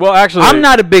you too. Well, actually, I'm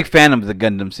not a big fan of the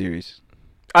Gundam series.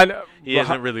 I know he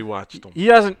hasn't really watched them. He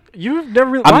hasn't. You've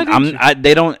never really.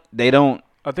 They don't. They don't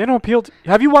appeal to.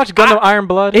 Have you watched Gundam Iron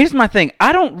Blood? Here's my thing.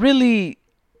 I don't really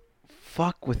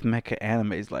fuck with mecha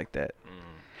animes like that.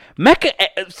 Mecha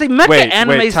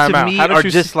animes to me are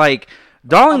just like.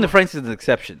 Darling the Franxx is an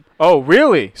exception. Oh,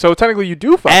 really? So technically you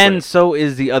do fuck with it. And so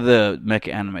is the other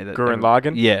mecha anime. Gurren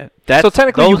Lagann? Yeah. So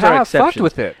technically you have fucked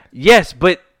with it. Yes,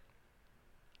 but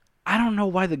I don't know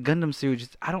why the Gundam series,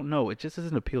 I don't know. It just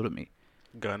doesn't appeal to me.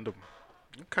 Gundam.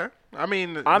 Okay. I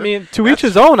mean, to each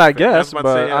his own, I guess. But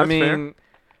fair.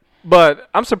 But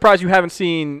I'm surprised you haven't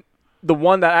seen the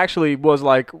one that actually was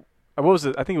like, what was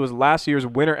it? I think it was last year's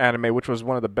winter anime, which was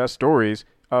one of the best stories,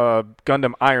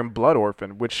 Gundam Iron Blood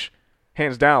Orphan, which...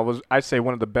 hands down, was I'd say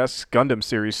one of the best Gundam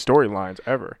series storylines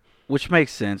ever. Which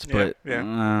makes sense, but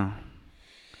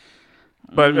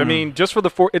but I mean, just for the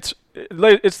it's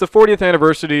the 40th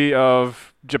anniversary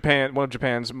of Japan, one of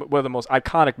the most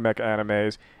iconic mecha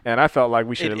animes, and I felt like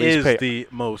we should at least pay.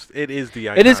 It is the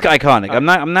iconic. It is iconic. I'm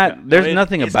not. There's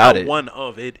nothing about it. One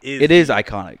of it is. It is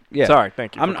iconic. Yeah. Sorry,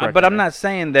 thank you. But I'm not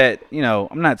saying that.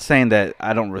 I'm not saying that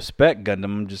I don't respect Gundam.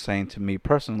 I'm just saying, to me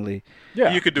personally,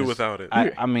 yeah, you could do without it.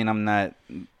 I mean, I'm not.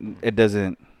 It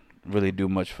doesn't really do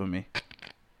much for me.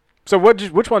 So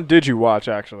which one did you watch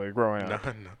actually growing up?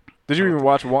 No. Did you even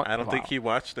watch one? I don't think he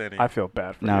watched any. I feel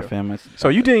bad for you. Nah, fam. So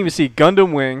you didn't even see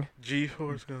Gundam Wing.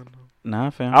 G-Force Gundam. Nah,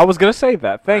 fam. I was gonna say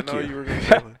that. Thank you. You were gonna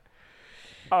say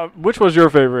that. Which was your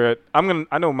favorite? I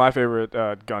know my favorite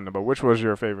Gundam, but which was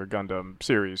your favorite Gundam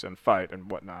series and fight and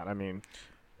whatnot? I mean,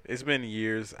 it's been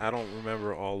years. I don't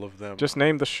remember all of them. Just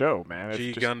name the show, man.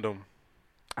 Gundam.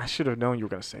 I should have known you were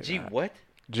gonna say G that. What?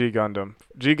 G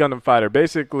Gundam Fighter.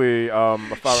 Basically,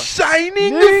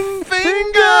 Shining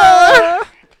Finger.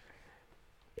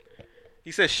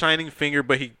 He says shining finger,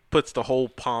 but he puts the whole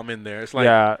palm in there. It's like,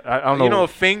 yeah, I don't know. You know,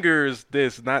 fingers.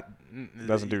 This not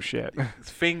doesn't do shit.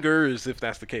 It's fingers, if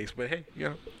that's the case. But hey,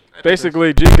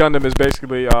 basically, G Gundam is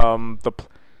basically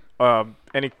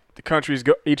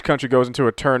each country goes into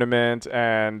a tournament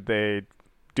and they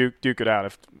duke it out.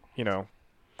 If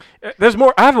there's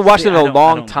more. I haven't watched it in a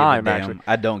long time, actually.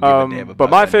 I don't give a damn about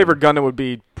but my favorite Gundam would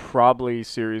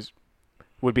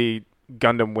be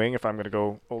Gundam Wing, if I'm going to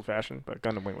go old-fashioned, but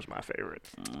Gundam Wing was my favorite.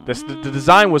 The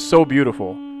design was so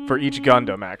beautiful for each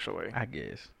Gundam, actually. I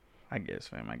guess. I guess,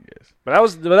 fam. I guess. But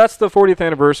that's the 40th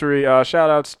anniversary. Shout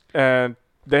outs, and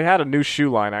they had a new shoe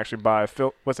line actually by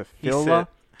Phil. What's it? Fila.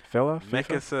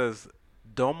 Mecha says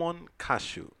Domon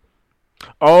Kashu.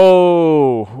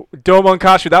 Oh, Domon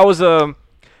Kashu. That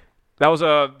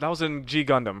was in G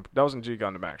Gundam. That was in G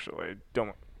Gundam actually.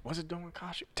 Was it Domon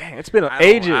Kashu? Dang, it's been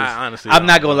ages. I'm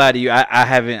not gonna lie to you. I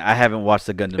haven't watched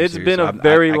the Gundam series. It's been a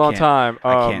very long time.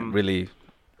 I can't really.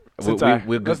 We're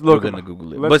gonna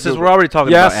Google it. But since we're already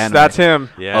talking about anime. Yes, that's him.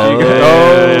 Yeah. Oh,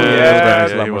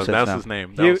 That was his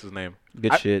name. That was his name.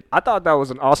 Good shit. I thought that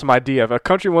was an awesome idea. If a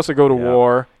country wants to go to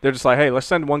war, they're just like, hey, let's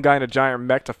send one guy in a giant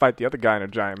mech to fight the other guy in a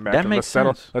giant mech. That makes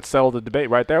sense. Let's settle the debate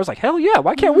right there. I was like, hell yeah,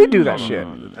 why can't we do that shit?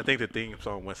 I think the theme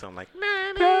song went something like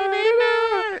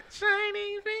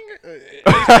Shining Finger.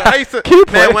 I used to Can you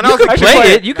play man, it? when I was a play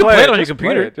kid. it. You can play it on your Just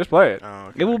computer. Just play it.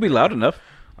 Oh, It will be loud enough.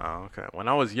 Oh, okay. When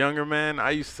I was younger, man,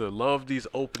 I used to love these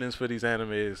openings for these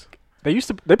animes.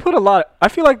 They put a lot. I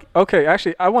feel like, okay,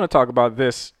 actually, I want to talk about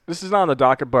this. This is not on the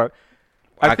docket, but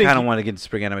I kind of want to get into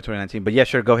Spring Anime 2019. But yeah,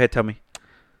 sure. Go ahead. Tell me.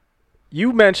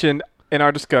 you mentioned in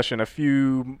our discussion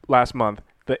last month,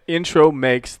 the intro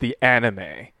makes the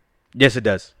anime. Yes, it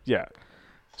does. Yeah.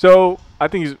 So I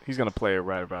think he's gonna play it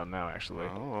right about now. Actually,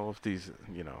 I don't know if these,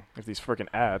 if these freaking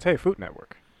ads. Hey, Food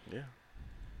Network. Yeah.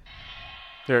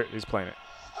 There, he's playing it.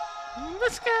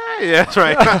 This guy. Yeah, that's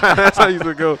right. That's how you used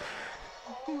to go.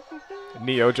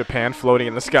 Neo Japan floating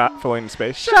in the sky, floating in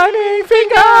space. Shining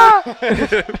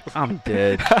finger. I'm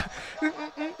dead.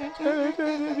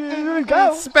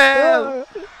 Go. Spell.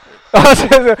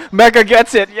 Mecha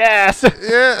gets it. Yes.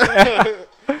 Yeah.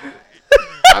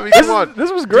 I mean, come on.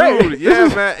 This was great. Dude, yeah,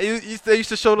 man. They used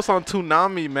to show this on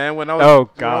Toonami, man, when I was, Oh,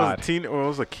 when I was God. a teen, or I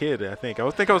was a kid, I think. I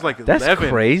was like That's 11.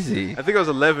 crazy. I think I was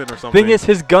 11 or something. Thing is,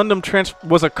 his Gundam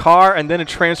was a car, and then it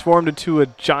transformed into a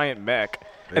giant mech.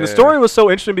 And the Yeah. story was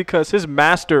so interesting because his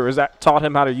master taught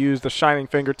him how to use the shining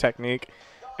finger technique,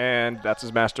 and that's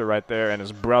his master right there, and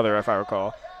his brother, if I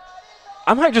recall.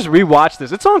 I might just rewatch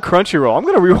this. It's on Crunchyroll. I'm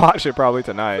gonna rewatch it probably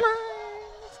tonight.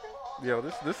 Yo,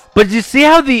 this. But you see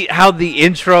how the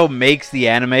intro makes the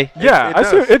anime? Yeah, it I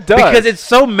see. does. It does Because it's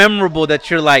so memorable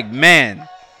that you're like, man,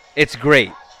 it's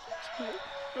great.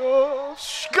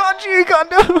 Ganji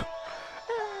Gundam.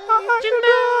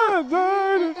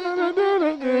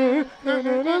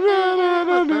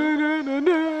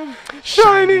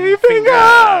 Shiny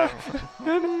finger.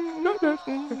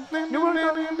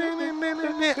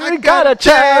 I got a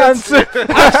chance.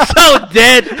 I'm so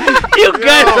dead. You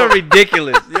guys are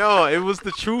ridiculous. Yo, it was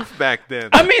the truth back then.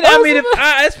 I mean,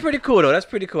 that's pretty cool though. That's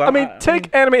pretty cool. I mean,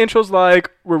 take anime intros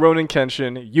like Rurouni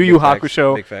Kenshin, Yu Yu Big facts,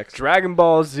 Hakusho, big facts. Dragon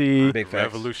Ball Z. Big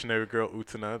facts. Revolutionary Girl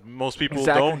Utena. Most people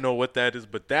Exactly. don't know what that is,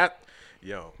 but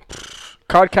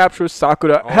Card Capture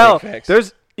Sakura. All Hell, big facts.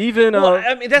 there's even Well,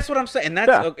 I mean, that's what I'm saying. And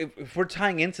that's Yeah. if we're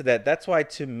tying into that, that's why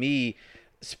to me,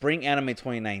 Spring Anime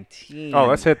 2019. oh,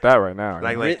 let's hit that right now.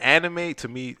 like anime to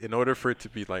me, in order for it to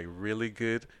be like really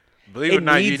good, believe it or It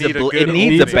not, you needs need a a bl- good. it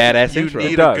needs a badass You intro.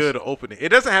 need It a does. good opening. It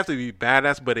doesn't have to be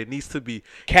badass, but it needs to be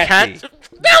Catchy.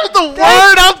 That was the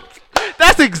word.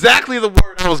 That's exactly the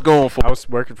word I was going for. I was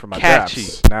working for my Catchy.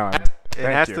 Japs. Now I'm. It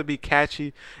has to be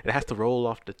catchy. It has to roll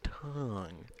off the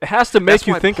tongue. It has to make That's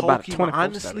you why think about it. Pokemon-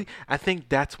 honestly, I think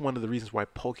that's one of the reasons why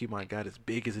Pokemon got as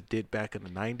big as it did back in the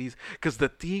 90s. Because the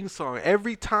theme song,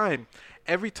 every time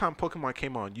Pokemon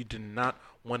came on, you did not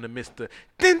want to miss the.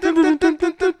 I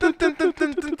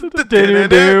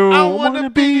want to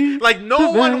be. Like,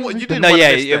 no one. You didn't No, want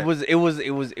yeah, to miss that. it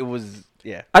was.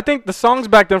 Yeah. I think the songs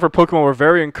back then for Pokemon were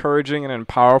very encouraging and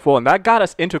powerful, and that got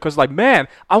us into it because, like, man,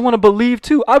 I want to believe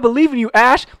too. I believe in you,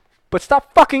 Ash, but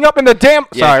stop fucking up in the damn.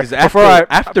 Yeah, sorry, before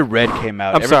after Red came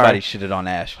out, I'm everybody sorry. shitted on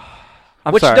Ash.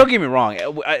 I'm Which sorry. don't get me wrong,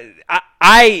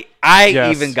 I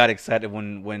Yes. even got excited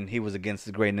when he was against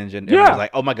the Great Ninja. And Yeah. I was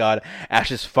like, oh my god, Ash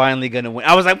is finally gonna win.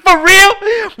 I was like, for real,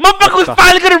 motherfucker was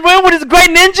finally gonna win with his Great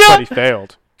But he Ninja.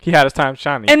 failed. He had his time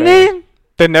shining. And then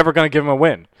they're never gonna give him a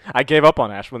win. I gave up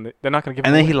on Ash when they're not gonna give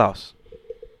him. and a then win. he lost.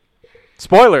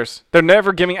 Spoilers. They're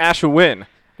never giving Ash a win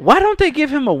Why don't they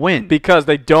give him a win? because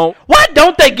they don't. Why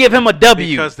don't they give him a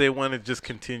W? Because they want to just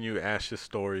continue Ash's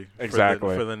story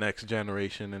Exactly. for the next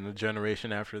generation and the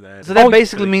generation after that. So that Oh,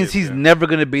 basically for the means kids, he's yeah. never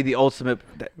gonna be the ultimate.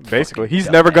 Basically, fucking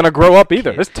he's never dumbass gonna grow up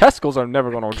either. kid. His testicles are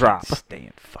never gonna drop. Stay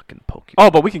in fucking Pokemon.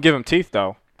 Oh, but we can give him teeth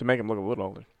though to make him look a little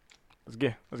older. Let's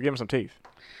give him some teeth.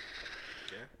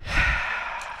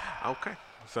 Okay.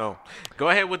 So, go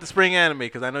ahead with the spring anime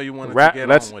because I know you wanted Ra- to get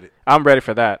let's- on with it. I'm ready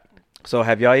for that. So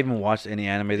have y'all even watched any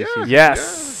anime this season? Yes,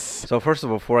 So first of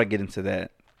all, before I get into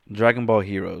that, Dragon Ball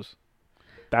Heroes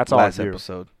that's all last you.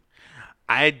 episode.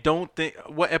 I don't think.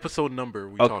 What episode number are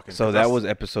we Okay, talking? so 'Cause that that's- was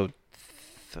episode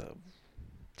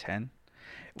 10.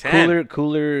 10.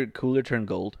 Cooler turned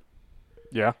gold.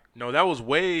 Yeah. No, that was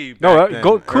way back No, then,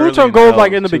 Cooler early turned in gold the-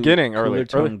 like in the beginning. Cooler Early.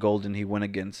 turned gold, and he went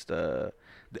against. So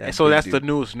that's the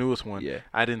dude. newest one. Yeah.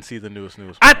 I didn't see the newest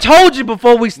one. I told you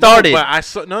before we started. No, but I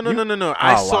saw no.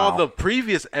 I Oh, saw wow. the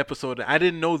previous episode. I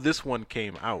didn't know this one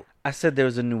came out. I said there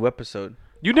was a new episode.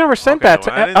 You never sent Okay, that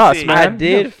well, I to didn't us, see it. man. I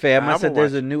did, fam. I I'ma said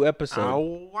there's watch a new episode. I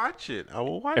will watch it. I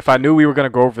will watch. If I knew we were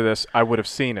gonna go over this, I would have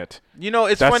seen it. You know,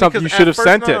 it's That's funny something because you should have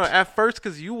sent no, it. at first,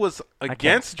 because you was can't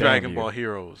against stand Dragon you. Ball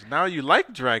Heroes. Now you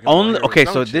like Dragon Ball Only Heroes, okay,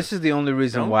 don't so you? this is the only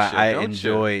reason Don't why you? I Don't you?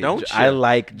 enjoy. Don't I you?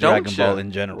 like Don't Dragon you? Ball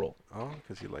in general. Oh,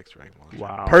 because he likes Dragon Ball.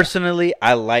 Wow. Personally,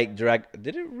 I like Drag.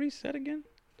 Did it reset again?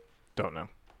 Don't know.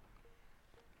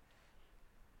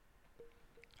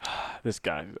 This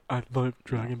guy. I love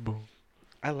Dragon Ball.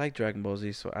 I like Dragon Ball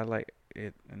Z, so I like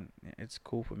it, and it's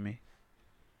cool for me.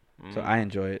 Mm. So I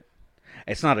enjoy it.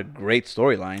 It's not a great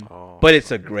storyline, Oh, but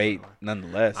it's a okay. great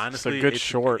nonetheless. Honestly, good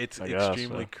short, It's I guess,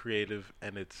 extremely so. creative,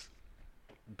 and it's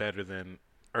better than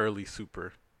early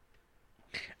Super.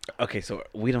 Okay, so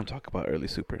we don't talk about early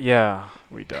Super. Yeah,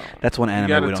 we don't. That's one You anime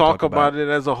got we to don't talk about it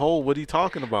as a whole. What are you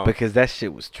talking about? because that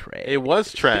shit was trash. it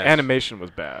was trash. The animation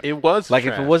was bad. It was like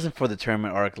trash. if it wasn't for the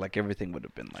tournament arc, like everything would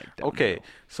have been like that. Okay,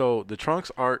 so the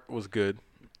Trunks art was good.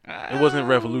 It wasn't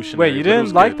revolutionary. Wait, you but it didn't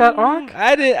was like good. that arc?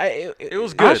 I did. It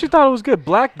was I good. actually thought it was good.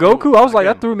 Black Goku. I was like,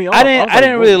 Again, that threw me off. I didn't. was I like,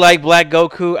 didn't whoa. really like Black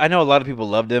Goku. I know a lot of people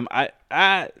loved him. It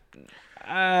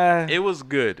was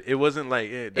good. It wasn't like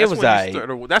It that's was when you aight.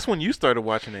 started. That's when you started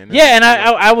watching it. Yeah, and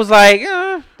I was like,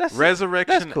 that's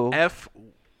Resurrection That's cool. F.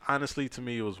 Honestly, to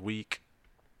me, it was weak.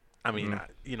 I mean,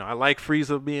 Mm-hmm. I like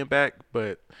Frieza being back,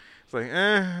 but it's like,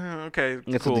 okay,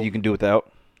 It's cool, something you can do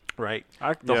without. right?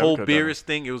 I- The yeah, whole we could've done it. Beerus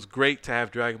thing, it was great to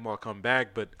have Dragon Ball come back,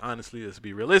 but honestly, let's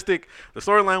be realistic. The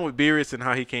storyline with Beerus and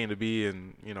how he came to be,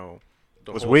 and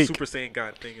the Was whole weak. Super Saiyan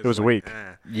God thing. Is It was like, weak.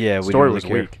 Yeah, we Story don't was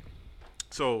really care. weak.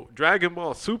 So Dragon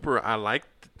Ball Super, I liked.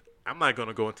 I'm not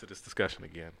gonna go into this discussion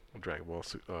again with Dragon Ball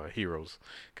Heroes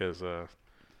because I'm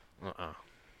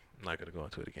not gonna go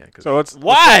into it again. Cause So let's.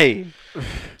 Why?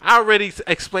 I already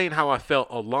explained how I felt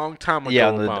a long time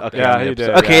ago about okay, that. Yeah, on the he did.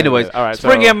 episode. Okay, Yeah, he anyways, did. All right,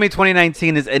 Spring so- Anime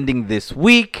 2019 is ending this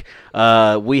week.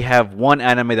 We have one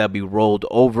anime that'll be rolled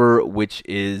over, which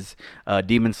is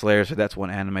Demon Slayer. So that's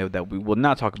one anime that we will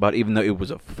not talk about, even though it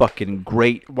was a fucking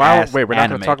great. Wow, ass wait, we're not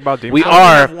anime. gonna talk about Demon We Slayer? I only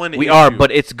are, have one we are, issue.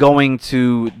 but it's going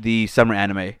to the summer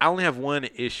anime. I only have one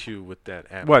issue with that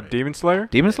anime. What, Demon Slayer?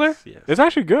 Demon Slayer? Yes. It's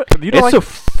actually good. You don't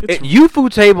It's like it's- Yufu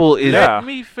Table is Yeah. Let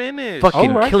me finish.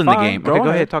 fucking Alright, killing the fine, game. go Okay, go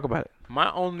ahead. ahead, talk about it.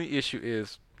 My only issue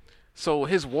is, so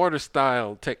his water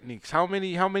style techniques. How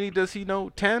many does he know?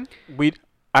 10? we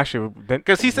actually then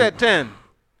Because he said 10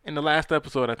 in the last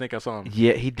episode. I think I saw him.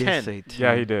 Yeah, he did 10. say 10.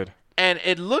 Yeah, he did. And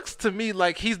it looks to me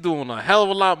like he's doing a hell of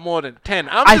a lot more than 10.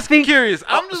 I'm I just think- curious.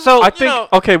 I'm just, so I you think know,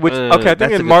 okay, which okay, I that's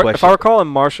think a in good if question. I recall in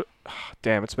Marshall,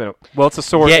 damn, it's been it's a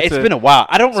sword. Yeah, it's been a while.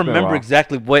 I don't been a remember while.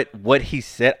 exactly what he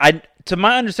said. To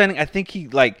my understanding, I think he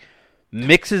like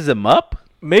mixes them up.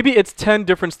 maybe it's 10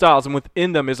 different styles, and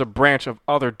within them is a branch of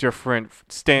other different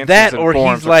stances That and or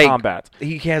forms he's of like combat.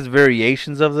 he has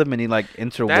variations of them and he like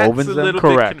that's interwovens a them. little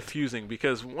Correct. bit confusing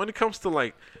because when it comes to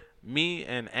like me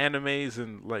and animes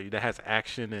and like that has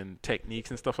action and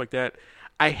techniques and stuff like that,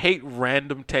 I hate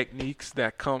random techniques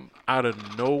that come out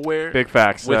of nowhere. Big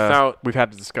facts. Without we've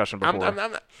had this discussion before.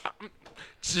 I'm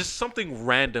just something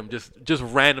random, just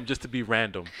random, just to be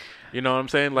random. You know what I'm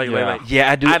saying? Like, Yeah. like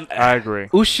Yeah, I do. I agree.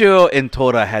 Ushio and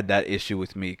Tora had that issue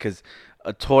with me because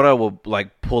Tora will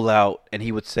like pull out and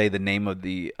he would say the name of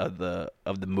the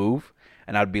move,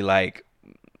 and I'd be like,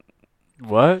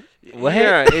 What? What?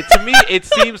 Yeah, to me, it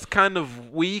seems kind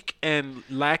of weak and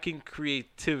lacking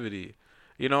creativity.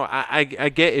 You know, I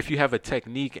get if you have a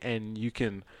technique and you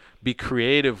can be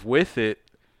creative with it,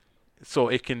 so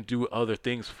it can do other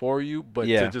things for you. But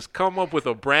Yeah. to just come up with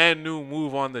a brand new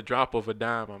move on the drop of a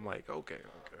dime, I'm like, okay.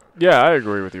 Yeah, I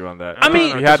agree with you on that. I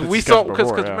mean, we had because this we saw discussion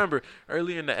because before, yeah. remember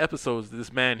earlier in the episodes,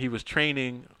 this man he was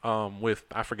training with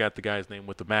I forgot the guy's name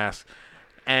with the mask,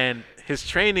 and his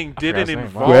training forgot didn't his name.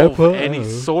 involve Grandpa. any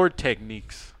sword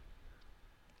techniques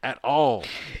at all.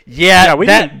 yeah, we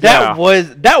that did- that yeah.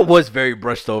 that was very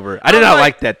brushed over. I did was not like-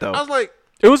 like that though. I was like,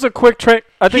 It was a quick train.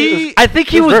 I think I think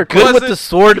he it was was very good with wasn't- the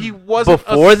sword he wasn't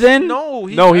before then. No,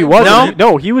 no, he wasn't.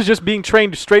 No? No, he was just being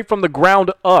trained straight from the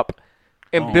ground up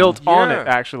and built on Yeah. it,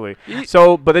 actually. He-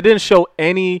 So, but they didn't show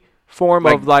any form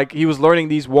Like- of like he was learning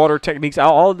these water techniques.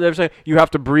 All they're saying you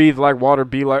have to breathe like water,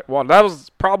 be like water. That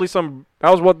was probably that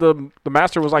was what the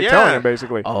master was like telling Yeah. him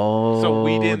basically. Oh, So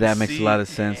we didn't that makes a see lot of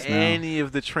sense now. any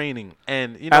of the training,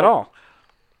 and you know, At all.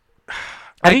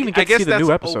 I didn't even get to guess see the that's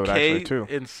new episode okay actually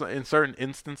too. in certain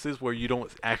instances where you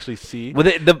don't actually see.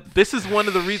 Well, This is one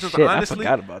of the reasons. Shit, I honestly,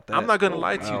 forgot about that. I'm not gonna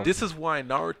lie to wow. you. This is why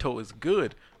Naruto is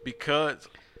good because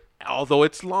although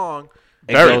it's long,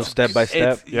 it goes step by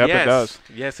step. Yep, yes, it does.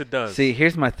 Yes, it does. See,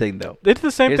 here's my thing though. They did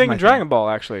the same Here's thing my in Dragon thing. Ball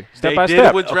actually, step They by did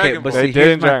step. it with Dragon Okay, but Ball. see, They did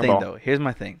here's in my Dragon thing Ball. though. Here's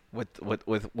my thing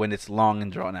with when it's long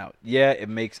and drawn out. Yeah, it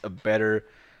makes a better,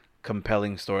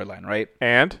 compelling storyline, right?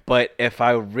 And But if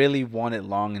I really want it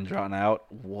long and drawn out,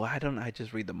 why don't I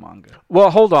just read the manga?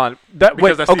 well, hold on.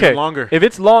 Because that's even okay. longer. If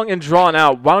it's long and drawn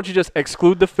out, why don't you just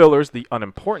exclude the fillers, the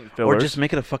unimportant fillers? Or just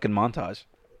make it a fucking montage?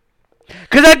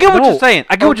 Because I get what you're saying.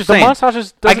 I get what you're saying. The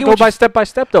montages I doesn't get go what by you're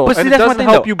step though, But see, and it that's my doesn't thing,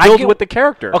 help though. you I build get- with the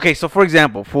character. Okay, so for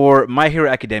example, for My Hero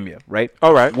Academia, right?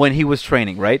 All right. When he was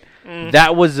training, right?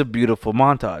 That was a beautiful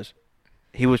montage.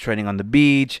 He was training on the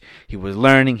beach. He was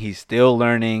learning. He's still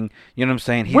learning. You know what I'm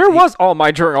saying? Where was All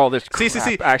Might during all this crap?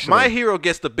 See. Actually, My Hero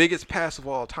gets the biggest pass of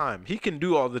all time. He can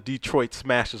do all the Detroit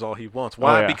smashes all he wants.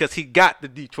 Why? yeah. Because he got the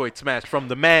Detroit smash from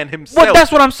the man himself. Well,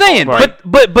 that's what I'm saying. Right.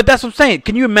 But that's what I'm saying.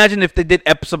 Can you imagine if they did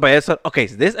episode by episode? Okay,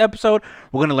 so this episode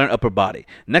we're gonna learn upper body.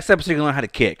 Next episode you're gonna learn how to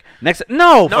kick. Next,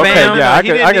 no, No, okay, fam. no, yeah, he I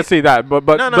didn't can need- see that, but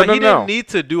no, he no. didn't need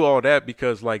to do all that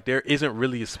because like there isn't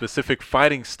really a specific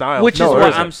fighting style. Which No, is there what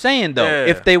isn't. I'm saying though. Yeah.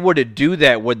 If they were to do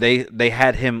that, where they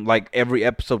had him like every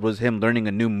episode was him learning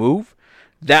a new move,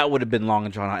 that would have been long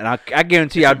and drawn out. And I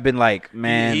guarantee you, I'd been like,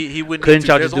 man, he wouldn't couldn't need to.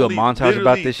 y'all There's just do a only- montage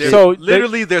about literally- this there's- shit? So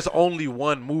literally, there's only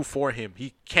one move for him.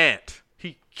 He can't.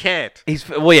 He can't. He's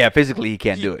well, yeah, physically he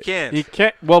can't He do it. can't. He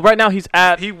can't. Well, right now he's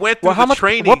at. He went through well, how the much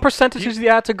training. What percentage He- is he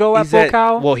at to go at He's at,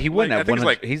 Volcal? well, he went Like, I at think it's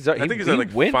 100. like- He's I think he's he at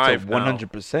like went to 5 now.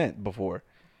 100% before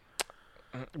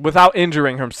without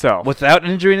injuring himself. without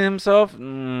injuring himself.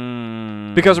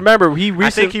 Because remember, he I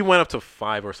recently think he went up to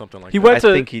 5 or something like he that. went I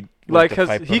to think he like went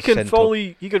to has, he can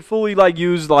 5% fully like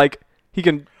use like he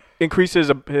can increase his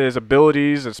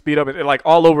abilities and speed up and like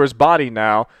all over his body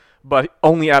now, but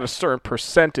only at a certain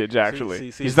percentage.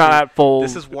 Actually, See, he's not at full.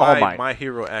 This is All why Might. My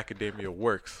Hero Academia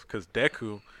works because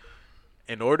Deku,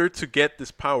 in order to get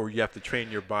this power, you have to train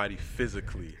your body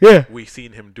physically. Yeah. We've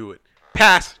seen him do it.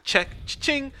 Pass, check,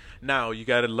 ching. Now you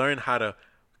got to learn how to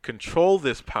control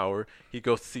this power. He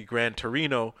goes to see Gran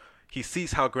Torino. He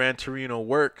sees how Gran Torino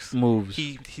works. Moves.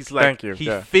 He's like, Thank you, he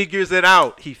yeah. figures it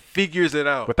out. He figures it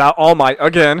out. Without All Might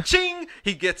again. Ching!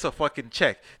 He gets a fucking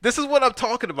check. This is what I'm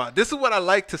talking about. This is what I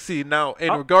like to see. Now,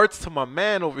 in regards to my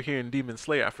man over here in Demon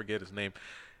Slayer, I forget his name.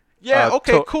 Yeah,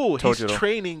 okay, cool. He's Tojiro.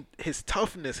 training his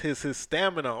toughness, his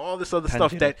stamina, all this other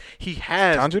stuff Tanjiro. that he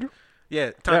has. Tanjiro?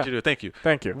 Yeah, Tanjiro, thank you.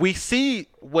 Thank you. We see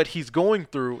what he's going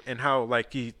through and how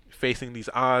like he's facing these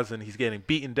odds and he's getting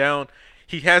beaten down.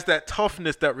 He has that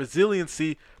toughness, that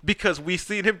resiliency, because we've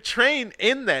seen him train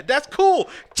in that. That's cool.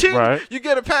 Ching, Right. you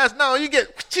get a pass. Now you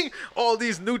get ching, all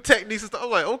these new techniques and stuff. I'm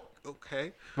like, oh,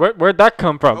 okay. Where'd that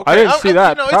come from? Okay. I didn't see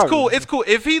that. No, it's Probably. cool. It's cool.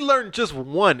 If he learned just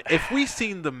one, if we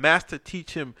seen the master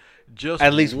teach him just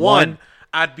At least one.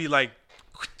 I'd be like,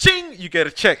 ching, you get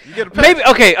a check. You get a pass. Maybe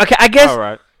okay. I guess All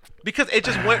right. Because it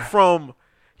just went from,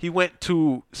 he went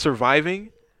to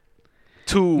surviving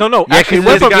to. No. Yeah, Actually, because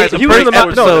went from- guys, he was in the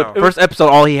first no, episode- it was- first episode,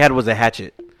 all he had was a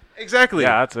hatchet. Exactly.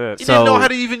 Yeah, that's it. He So- didn't know how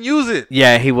to even use it.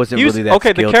 Yeah, he wasn't He was- really that okay,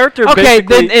 the skilled. character Okay,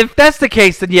 basically- then if that's the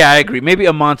case, then yeah, I agree. Maybe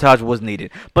a montage was needed,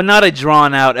 but not a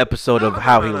drawn-out episode of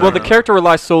how he no, learned. Well, the character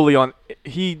relies solely on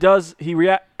he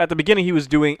react at the beginning. He was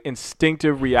doing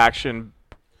instinctive reaction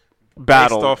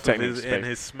battle Based off of techniques, his, and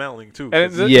his smelling too.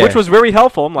 and 'cause Yeah. which was very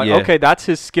helpful. I'm like, Yeah. okay, that's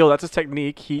his skill, that's his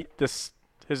technique.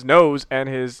 His nose and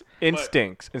his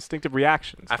instinctive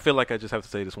reactions. I feel like I just have to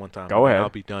say this one time. Go and ahead. I'll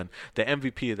be done. The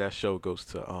MVP of that show goes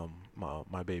to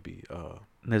my baby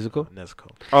Nezuko. Nezuko.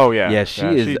 Oh yeah, Yeah, she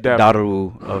is definitely-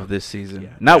 Daru of this season. Yeah.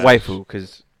 Not Yeah. waifu,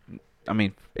 because I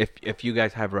mean, if you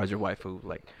guys have Roger waifu,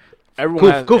 like Everyone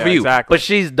cool, has- cool yeah, for you. exactly. But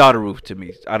she's Daru to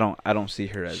me. I don't see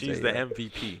her as She's a, the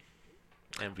MVP.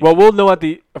 MVP. Well, we'll know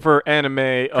for anime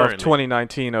of Currently.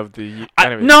 2019 of the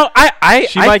anime.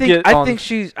 She might get on- I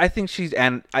think she's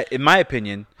in my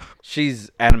opinion, she's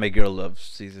anime girl of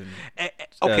season.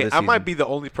 Okay, this I might season. be the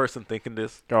only person thinking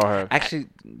this. Go ahead. Actually,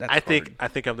 that's I think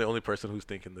hard. I'm the only person who's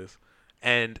thinking this.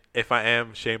 And if I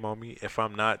am, shame on me. If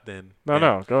I'm not, then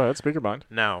No. Go ahead. Speak your mind.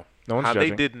 Now, No one's how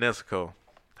judging. they did Nezuko,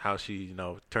 how she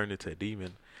turned into a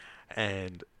demon,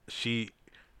 and she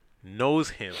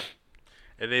knows him,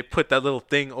 and they put that little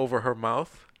thing over her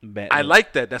mouth. I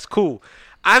like that. That's cool.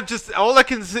 I'm just all I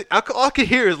can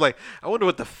hear is like, I wonder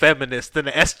what the feminists and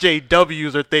the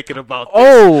SJWs are thinking about this.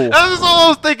 Oh. That's all I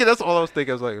was thinking. That's all I was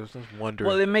thinking. I was like, I was just wondering.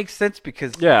 Well, it makes sense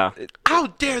because Yeah. How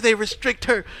dare they restrict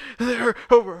her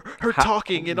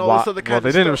talking and all this other kind Well, of they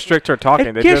stuff? didn't restrict her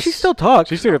talking. They yeah, just, she still talks.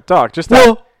 She still talk. Just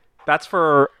Well, That's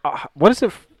for what is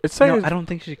it? It's saying No, I don't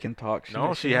think she can talk.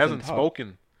 She hasn't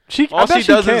spoken. All she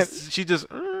does is she just.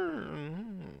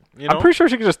 You know? I'm pretty sure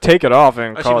she can just take it off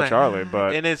and Or call she it Charlie,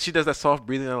 but and then she does that soft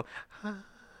breathing.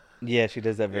 Yeah, she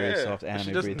does that very Yeah, soft but she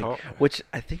anime doesn't breathing, talk. which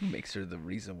I think makes her the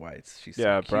reason why she's so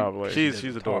Yeah, cute. probably. She's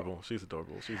doesn't talk. adorable. She's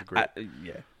adorable. She's great.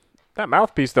 Yeah. that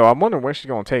mouthpiece though, I'm wondering when she's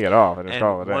gonna take it off and just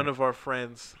call it And one in. of our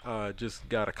friends just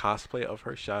got a cosplay of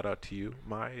her. Shout out to you,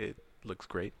 Mai. It looks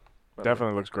great.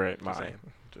 Definitely looks great. Just Mine. saying.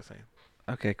 Just saying.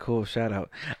 Okay, cool. Shout out.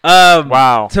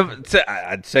 Wow.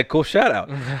 I said cool. Shout out.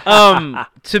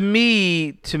 To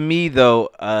me though,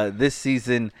 this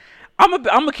season, I'm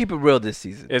gonna keep it real. This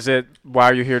season. Is it Why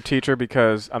Are You Here, Teacher?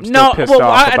 Because I'm still pissed off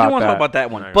I about do want to that. talk about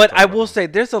that one, Alright, but we'll I talk will about say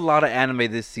there's a lot of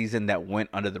anime this season that went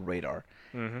under the radar.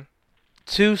 Mm-hmm.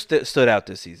 Two stood out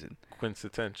this season.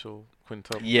 Quintessential.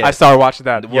 Quintuple. Yeah, I started watching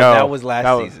that. Well, Yo, that was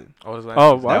last season. Oh, was that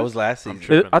Oh, season? what? That was last I'm season.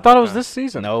 tripping. I thought it was Okay. this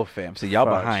season. No, fam. So y'all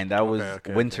Fudge. behind. That was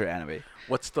Okay. winter anime.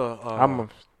 What's the I'm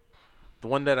the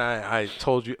one that I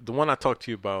told you, the one I talked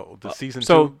to you about, the season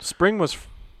so two? spring was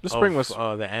the spring was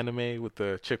the anime with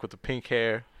the chick with the pink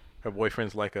hair. Her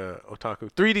boyfriend's like a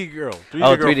otaku. 3D girl. 3D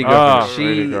Oh, girl. 3D from- girl. Oh, She.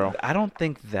 3D girl. I don't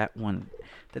think that one.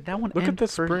 Did that one look end at the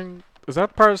first? spring. Is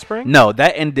that part of spring? No,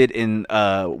 that ended in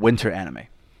winter anime.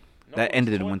 No, That it was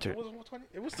ended in 20 winter. It was 20.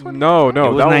 It was 20. No, it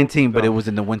was that 19, but no. it was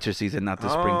in the winter season, not the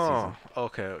spring season.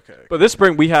 Okay. But this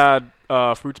spring we had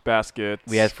Fruits Basket.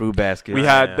 We had Fruit Basket. We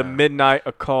had the Yeah. Midnight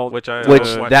Occult. Which I which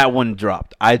watched. that one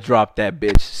dropped. I dropped that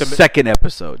bitch. The mi- Second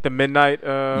episode. the Midnight.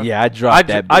 Yeah, I dropped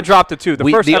that. I bitch. dropped it too. The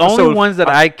first the episode. only ones that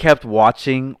I kept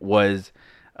watching was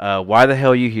Why the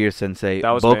Hell You Here, Sensei,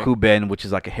 That was Boku Ben, which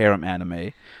is like a harem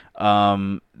anime.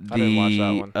 didn't watch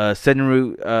that one.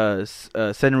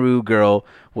 Senru Girl,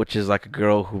 which is like a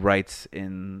girl who writes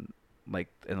in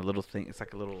a little thing. It's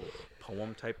like a little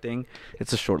poem type thing.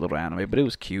 It's a short little anime, but it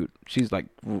was cute. She's like,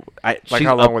 she's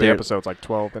how long up were the there. episodes? Like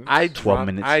 12 minutes. I 12 drop,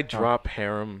 minutes. I drop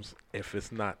harems if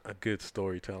it's not a good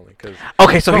storytelling. Cause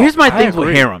Okay, so No, here's my I thing with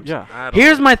agree. harems. Yeah. I don't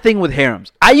Here's know. my thing with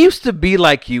harems. I used to be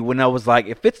like you when I was like,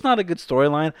 if it's not a good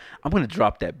storyline, I'm gonna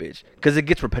drop that bitch because it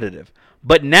gets repetitive.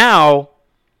 But now,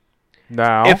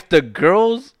 Now. if the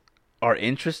girls are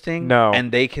interesting No.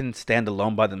 and they can stand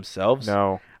alone by themselves,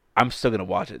 no. I'm still gonna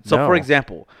watch it. So, No. for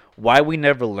example, Why We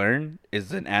Never Learn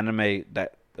is an anime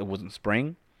that it was in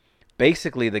spring.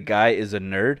 Basically, the guy is a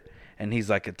nerd and he's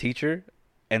like a teacher,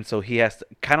 and so he has to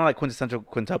kind of like quintessential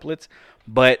quintuplets.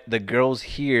 But the girls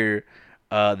here,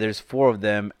 there's 4 of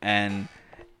them, and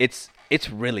it's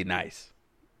really nice.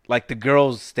 Like the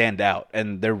girls stand out,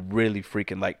 and they're really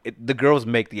freaking the girls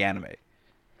make the anime.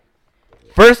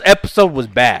 First episode was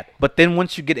bad, but then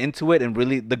once you get into it and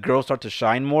really the girls start to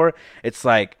shine more, it's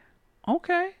like,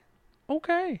 okay.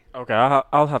 Okay,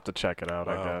 I'll have to check it out,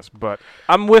 I Wow. guess. But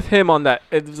I'm with him on that.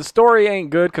 If the story ain't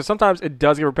good, because sometimes it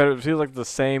does get repetitive. It feels like the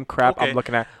same crap Okay. I'm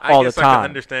looking at I all the guess I can time.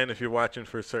 understand if you're watching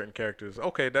for certain characters.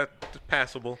 Okay, that's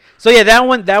passable. So yeah, that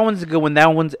one's a good one.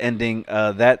 That one's ending.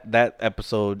 That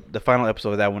episode, the final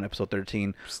episode of that one, episode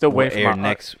 13, Still will waiting for air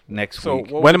my next So week.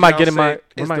 what When would am I y'all getting say my- Is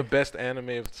when am I- the best anime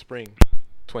of spring,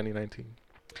 2019?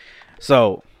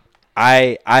 So,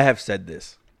 I have said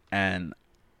this, and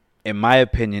in my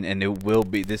opinion, and it will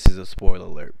be. This is a spoiler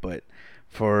alert, but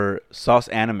for Sauce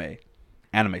Anime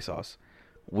Sauce,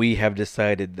 we have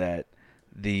decided that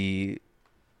the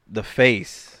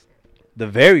face, the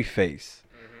very face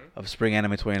of Spring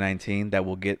Anime 2019 that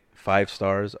will get 5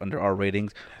 stars under our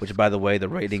ratings. Which, by the way, the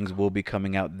ratings will be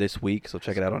coming out this week, so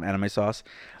check it out on Anime Sauce.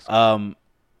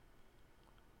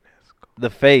 The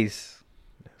face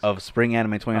of Spring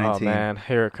Anime Oh 2019 man,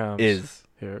 here it comes.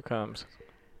 Here it comes.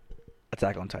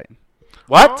 Attack on Titan.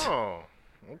 What? Oh,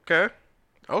 okay.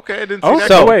 Okay, I didn't see Oh, that.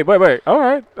 so- coming. wait. All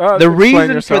right. The explain reason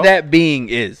for yourself. that being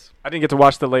is I didn't get to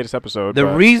watch the latest episode. the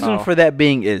but- reason oh. for that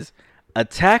being is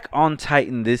Attack on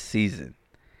Titan this season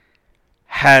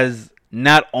has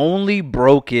not only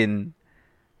broken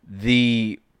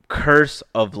the curse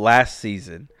of last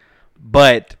season,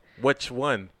 but Which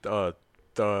one?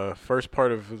 The first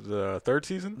part of the third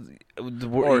season?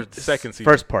 Or second season?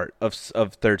 First part of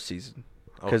third season,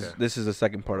 because Okay. this is the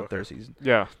second part of Okay. third season.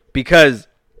 Yeah. Because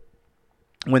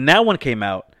when that one came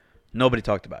out, nobody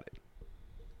talked about it.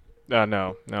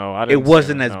 No. I It didn't see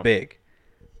wasn't it, as no. big.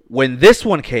 When this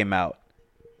one came out,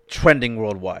 trending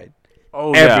worldwide.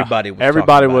 Oh, Everybody was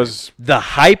Everybody talking about was. it. The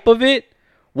hype of it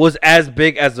was as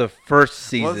big as the first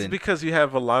Well, it's season. because you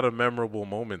have a lot of memorable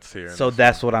moments here. in So this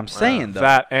that's what I'm saying, though.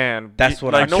 That and That's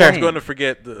what like I'm no saying. one's going to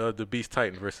forget the Beast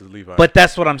Titan versus Levi. But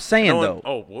that's what I'm saying, no one, though.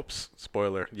 oh, whoops!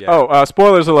 Spoiler. Yeah. Oh,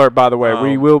 spoilers alert! By the way,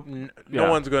 we will. No yeah.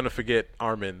 one's going to forget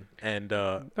Armin and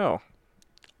No.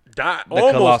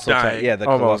 Almost Colossal died. Titan. Yeah, the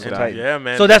Almost Colossal died. Titan. Yeah,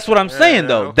 man. So that's what I'm saying,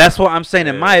 though. Okay. That's what I'm saying.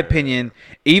 In my Yeah. opinion,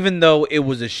 even though it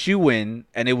was a shoe-in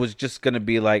and it was just gonna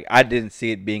be like, I didn't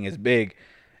see it being as big.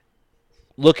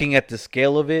 Looking at the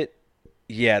scale of it,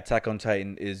 yeah, Attack on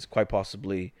Titan is quite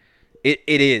possibly, it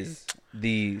is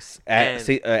the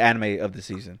anime of the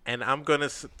season. And I'm gonna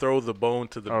throw the bone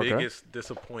to the Okay. biggest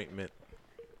disappointment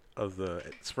of the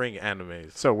spring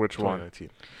animes. So which one? 2019.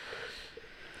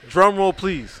 Drum roll,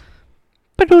 please.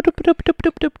 I got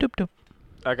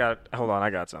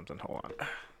something. Hold on.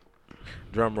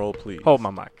 Drum roll, please. Hold my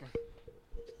mic.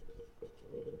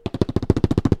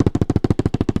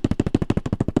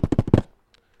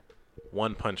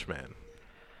 One Punch Man.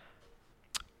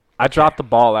 I dropped the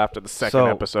ball after the second So,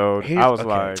 episode. here's- I was okay,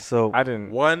 like, so- I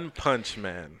didn't. One Punch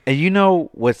Man. And you know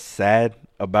what's sad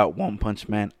about One Punch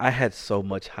Man? I had so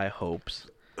much high hopes.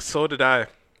 So did I.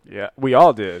 Yeah, we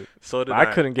all did. So did I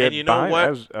couldn't get And you know behind.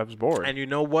 what? I was bored. And you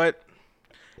know what?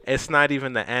 It's not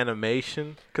even the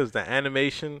animation, because the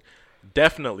animation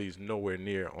definitely is nowhere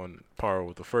near on par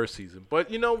with the first season. But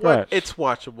you know what? Right. It's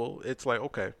watchable. It's like,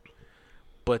 okay.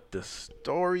 But the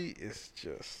story is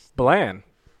just... Bland.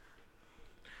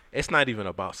 It's not even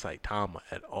about Saitama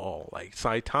at all. Like,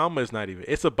 Saitama is not even...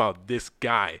 It's about this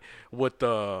guy with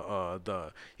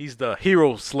he's the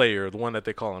hero slayer, the one that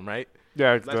they call him, right?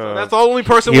 Yeah, That's the only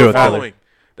person Hero we're killer. following.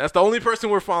 That's the only person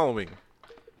we're following.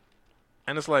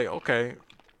 And it's like, okay.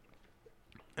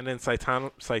 And then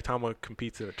Saitama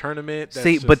competes in a tournament.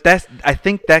 See, but I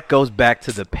think that goes back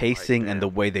to the pacing and the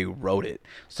way they wrote it.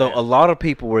 So Yeah. a lot of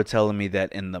people were telling me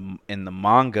that in the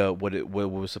manga, what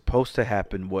was supposed to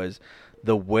happen was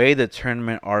the way the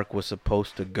tournament arc was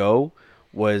supposed to go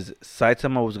was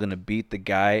Saitama was going to beat the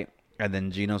guy, and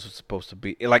then Genos was supposed to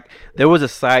beat. Like, there was a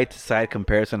side-to-side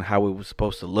comparison how it was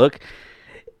supposed to look.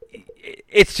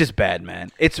 It's just bad,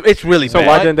 man. It's really So bad.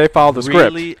 why didn't they follow the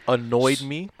script? Really annoyed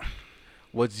me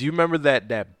was, you remember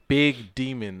that big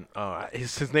demon?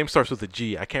 His name starts with a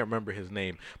G. I can't remember his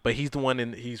name, but he's the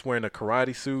one he's wearing a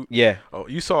karate suit. Yeah, Oh,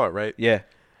 you saw it, right? yeah.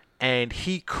 And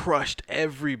he crushed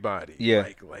everybody. Yeah.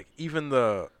 Like even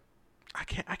I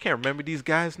can't remember these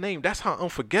guys' name. That's how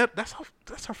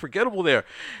that's how forgettable they are.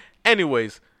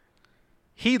 Anyways,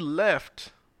 he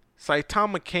left.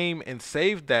 Saitama came and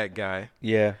saved that guy,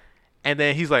 Yeah, and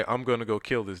then he's like, I'm gonna go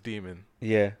kill this demon.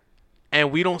 yeah,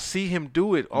 And we don't see him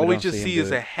do it. All we don't just see him see do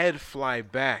is it. a head fly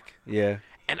back. yeah.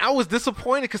 And I was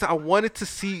disappointed because I wanted to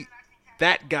see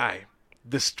that guy,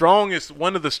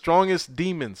 one of the strongest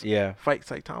demons, Yeah. fight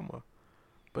Saitama.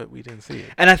 But we didn't see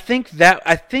it. And I think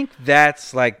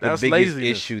that's like the That's biggest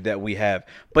laziness. issue that we have.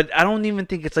 But I don't even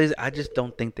think it's lazy. I just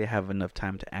don't think they have enough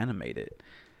time to animate it.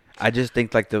 I just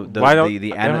think like the Why don't the they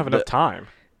don't have enough time?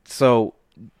 So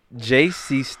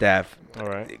JC staff, All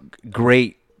right.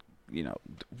 great,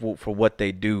 for what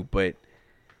they do. But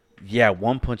yeah,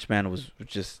 One Punch Man was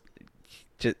just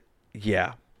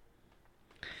yeah.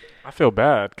 I feel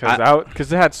bad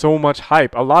because it had so much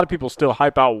hype. A lot of people still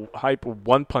hype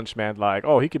One Punch Man like,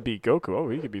 oh, he could be Goku. Oh,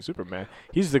 he could be Superman.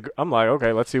 I'm like,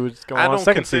 okay, let's see what's going I on. don't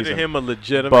Second consider season. him a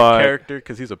legitimate But- character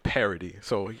because he's a parody.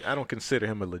 So I don't consider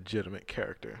him a legitimate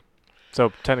character.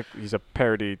 So technically, he's a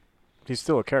parody. He's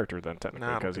still a character then technically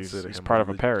Nah, I don't because consider he's him part of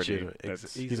a parody. legitimate-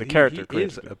 He's a character. He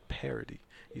is created. a parody.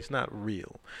 He's not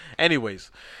real.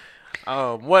 Anyways,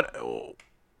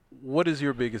 what is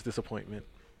your biggest disappointment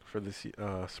for this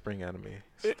spring anime?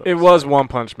 It was One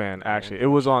Punch Man actually. It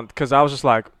was on because I was just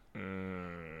like,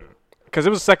 because it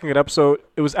was the second episode.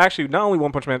 It was actually not only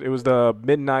One Punch Man. It was the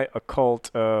Midnight Occult.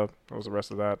 What was the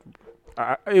rest of that?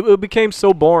 It became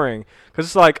so boring because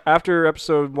it's like after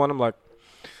episode 1, I'm like,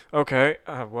 okay,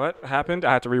 what happened?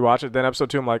 I had to rewatch it. Then episode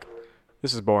 2, I'm like,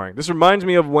 this is boring. This reminds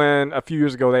me of when a few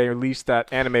years ago they released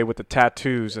that anime with the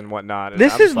tattoos and whatnot. And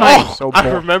This I was is like, my- so I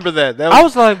boring. remember that. I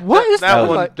was like, what is that that?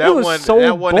 one? Like, That it was one. so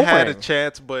That one had a boring.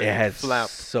 chance, but It had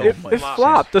flopped. so It much.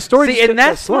 flopped. The story See, just and got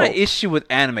that's slow. my issue with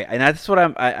anime, and that's what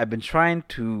I've been trying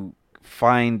to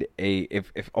find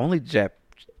if only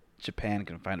Japan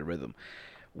can find a rhythm.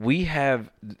 We have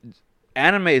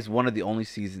anime is one of the only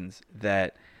seasons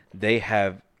that they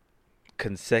have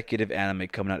consecutive anime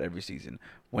coming out every season.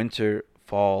 Winter,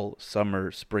 fall, summer,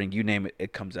 spring, you name it,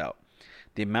 it comes out.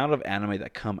 The amount of anime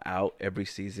that come out every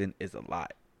season is a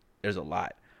lot. There's a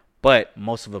lot, but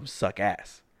most of them suck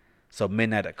ass. So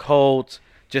Midnight Occult,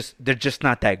 they're just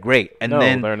not that great. And No,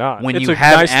 then they're not. when It's you a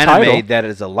have nice anime title. that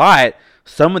is a lot,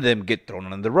 some of them get thrown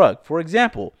under the rug. For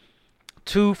example,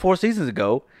 4 seasons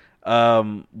ago,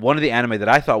 one of the anime that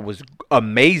I thought was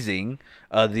amazing,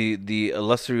 the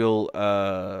Illustrial,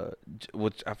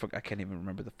 which I can't even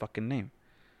remember the fucking name.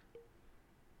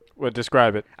 Well,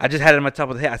 describe it. I just had it on my top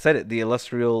of the head. I said it. The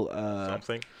illustrial.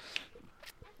 Something.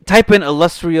 Type in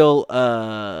illustrial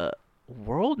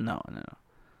world. No.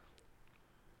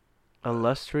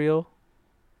 Illustrial.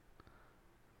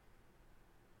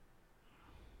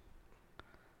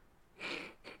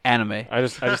 Anime.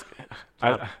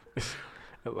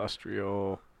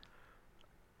 Illustrial.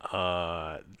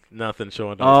 Nothing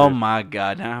showing up. Oh here. my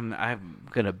god! Now I'm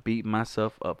gonna beat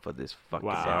myself up for this fucking.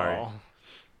 Wow. Sorry.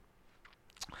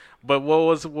 But what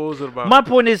was it about? My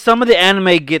point is, some of the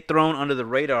anime get thrown under the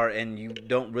radar, and you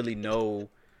don't really know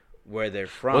where they're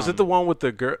from. Was it the one with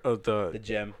the girl? The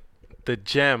gem? The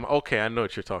gem. Okay, I know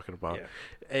what you're talking about. Yeah.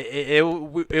 It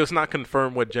was not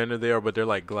confirmed what gender they are, but they're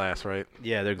like glass, right?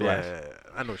 Yeah, they're glass. Yeah,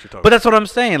 I know what you're talking. But that's what I'm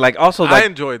saying. Like, also, I like,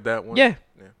 enjoyed that one. yeah.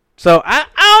 So I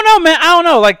don't know, man. I don't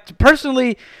know. Like,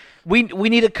 personally, we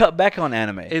need to cut back on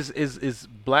anime. Is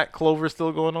Black Clover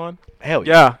still going on? Hell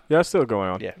yeah. Yeah, it's still going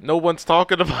on. Yeah. No one's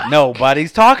talking about it.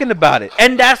 Nobody's talking about it,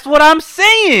 and that's what I'm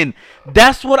saying.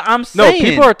 That's what I'm No, saying.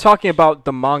 people are talking about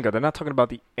the manga. They're not talking about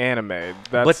the anime.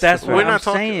 But that's the what thing. I'm not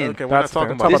talking. saying. Okay, we're That's not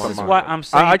the talking thing. about This Talking is about why manga. I'm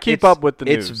saying I keep up with the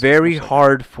It's news. very That's what I'm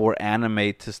hard for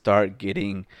anime to start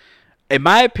getting. In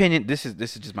my opinion, this is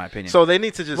just my opinion. So they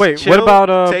need to just Wait, chill, what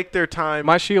about, take their time.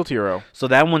 My Shield Hero. So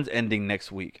that one's ending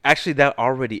next week. Actually, that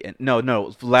already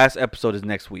no. Last episode is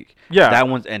next week. Yeah. that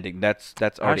one's ending. That's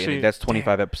already Actually, ending. That's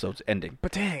 25 episodes ending.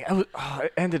 But dang,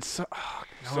 it ended so. Oh,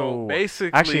 no. So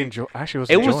basically- actually was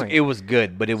It was enjoying. it was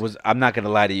good, but it was. I'm not gonna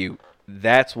lie to you.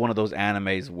 That's one of those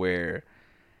animes where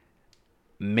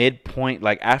midpoint,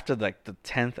 like after like the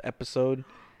 10th episode,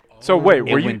 So wait,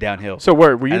 it were you went downhill. So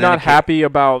were you And then not it came- happy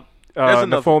about There's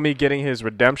another- Nafomi getting his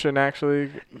redemption?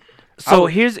 Actually, So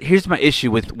here's my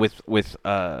issue with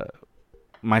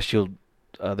my Shield,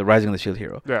 the Rising of the Shield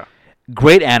Hero. yeah,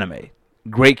 Great anime,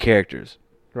 great characters.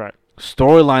 right.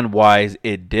 Storyline wise,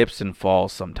 it dips and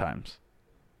falls sometimes.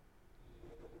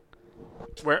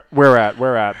 Where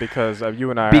at? Because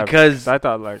you and I. Because- I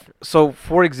thought like So,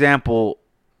 for example,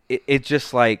 it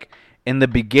just like in the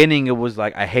beginning, it was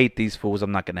like, I hate these fools,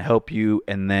 I'm not gonna help you,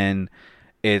 and then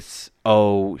it's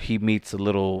he meets a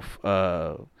little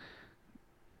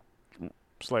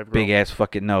slave girl. big ass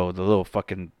fucking the little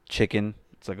fucking chicken.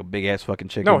 It's like a big ass fucking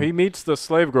chicken. No, he meets the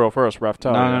slave girl first,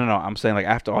 Raftel. No. I'm saying like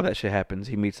after all that shit happens,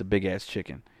 he meets a big ass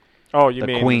chicken, Oh, you the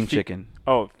mean queen the chicken.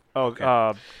 Okay.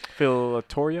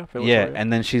 Philatoria? Yeah,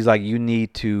 and then she's like, you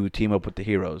need to team up with the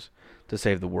heroes to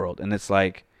save the world. And it's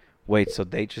like, wait, so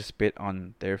they just spit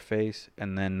on their face,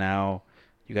 and then now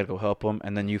you gotta go help them,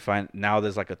 and then you find now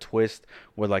there's like a twist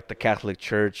where like the Catholic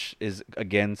Church is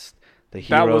against the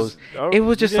heroes. It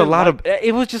was just a lot of.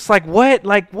 It was just like what,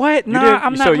 Nah,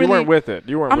 I'm not So really. you weren't with it.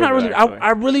 You weren't. I'm with not really. It, actually.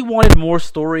 I really wanted more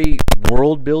story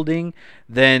world building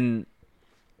than.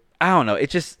 I don't know. It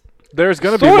just There's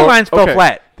gonna be more storylines fell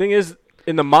flat. Thing is,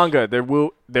 in the manga,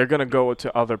 they're gonna go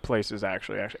to other places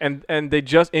actually, and they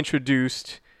just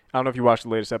introduced. I don't know if you watched the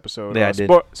latest episode. Yeah, I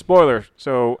did. Spoiler.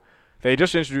 So they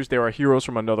just introduced there are heroes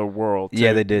from another world. Yeah,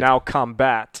 to they did. Now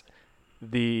combat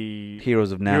the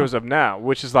Heroes of now. Heroes of now,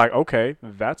 which is like okay,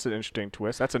 that's an interesting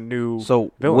twist. That's a new.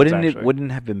 So villains, wouldn't actually. it wouldn't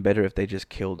it have been better if they just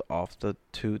killed off the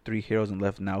 2-3 heroes and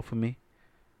left now for me?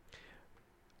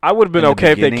 I would have been in the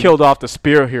okay if they beginning? killed off the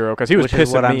spear hero because he was Which is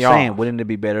pissing what I'm me saying. off. Wouldn't it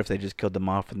be better if they just killed them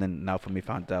off and then now for me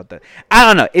found out that I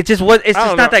don't know. It just was. It's I just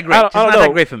don't not know. that great. I It's don't not that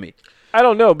know. great for me. I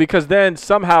don't know because then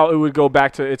somehow it would go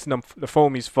back to it's the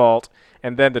Foamy's fault,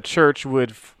 and then the church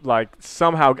would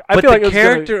somehow. I But feel the like it was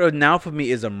character of now for me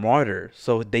is a martyr,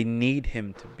 so they need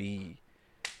him to be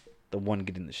the one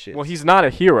getting the shit. Well, he's not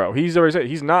a hero. He's already said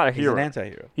he's not a He's hero. an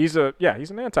anti-hero. He's an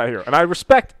anti-hero, and I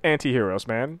respect anti-heroes,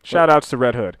 man. Shout outs to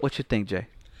Red Hood. What you think, Jay?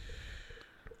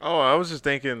 Oh, I was just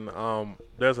thinking.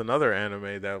 There's another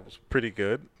anime that was pretty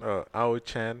good.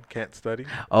 Ao-chan Can't Study.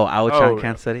 Oh, Ao-chan Oh,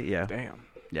 Can't Study? Yeah. Damn.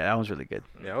 Yeah, that one's really good.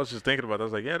 Yeah, I was just thinking about that. I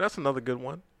was like, yeah, that's another good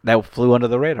one. That flew under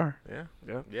the radar Yeah,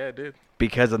 it did.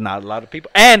 because of not a lot of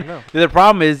people. And No. the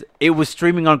problem is it was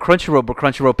streaming on Crunchyroll, but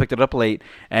Crunchyroll picked it up late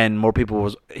and more people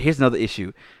was. Here's another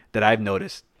issue that I've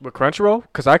noticed. With Crunchyroll,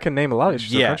 because I can name a lot of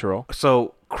issues with Crunchyroll.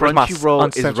 So Where's my Crunchyroll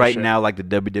is right uncensorship? now like the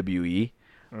WWE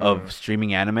of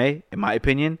streaming anime, in my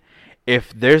opinion.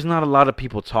 If there's not a lot of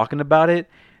people talking about it,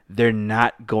 they're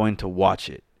not going to watch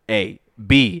it. A.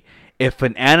 B. If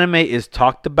an anime is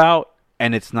talked about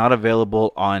and it's not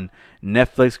available on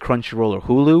Netflix, Crunchyroll, or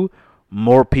Hulu,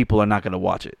 more people are not going to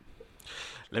watch it.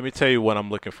 Let me tell you what I'm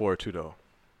looking forward to, though.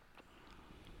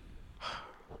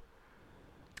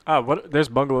 There's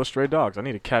Bungalow Stray Dogs. I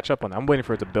need to catch up on that. I'm waiting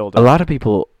for it to build A up. lot of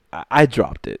people, I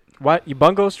dropped it. What? You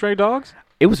Bungalow Stray Dogs?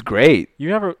 It was great.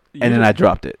 And then I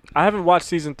dropped it. I haven't watched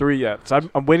season 3 yet, so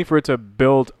I'm waiting for it to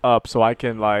build up so I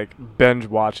can like binge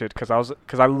watch it because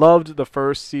I loved the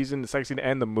first season, the second season,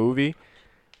 and the movie,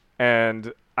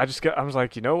 and I was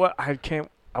like, you know what,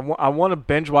 I want to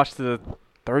binge watch the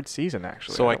 3rd season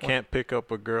actually. So I can't pick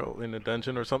up a girl in a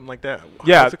dungeon or something like that.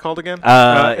 Yeah. What's it called again?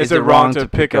 Is it wrong to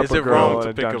pick up a girl in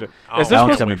a dungeon? Is that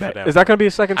going to be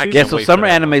a second season? Yeah, so summer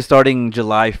anime is starting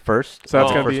July 1st. So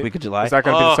that's going to be first week of July. Is that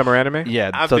going to be the summer anime?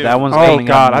 Yeah, so that one's coming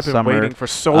out in the summer. I've been waiting for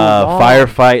so long.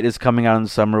 Firefight is coming out in the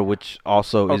summer, which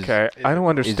also is okay. I don't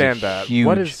understand that. Huge.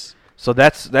 What is? So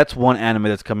that's one anime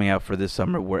that's coming out for this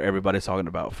summer where everybody's talking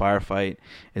about. Firefight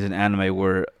is an anime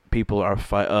where people are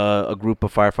a group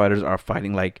of firefighters are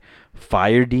fighting like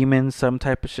fire demons, some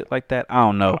type of shit like that. I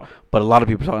don't know, but a lot of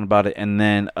people are talking about it. And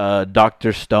then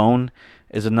Dr. Stone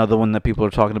is another one that people are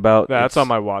talking about. That's on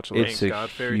my watch list. It's a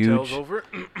Fairy Tail's over.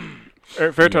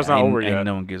 Fairy Tail's not over yet.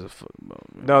 No one gives a fuck about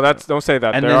it. No, don't say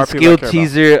that. And there then are skill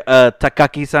teaser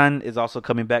Takaki-san is also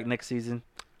coming back next season.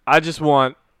 I just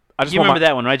want. You remember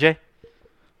that one, right, Jay?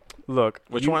 Look,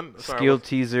 which one? Skill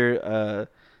teaser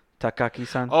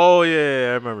Takaki-san. Oh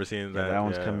yeah, I remember seeing that. Yeah, that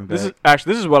one's coming back.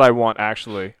 This is what I want.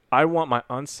 Actually, I want my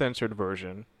uncensored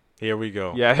version. Here we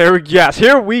go. Yeah,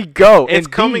 here we go. It's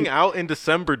coming out in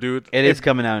December, dude. It is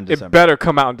coming out in December. It better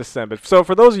come out in December. So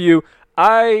for those of you,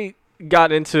 I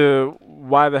got into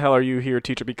Why the Hell Are You Here,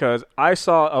 Teacher? Because I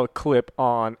saw a clip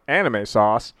on Anime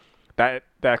Sauce that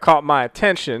caught my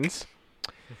attentions.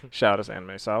 Shout out to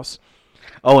Anime Sauce.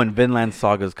 Oh, and Vinland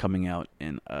Saga is coming out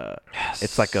in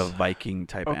it's like a Viking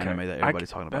type anime that everybody's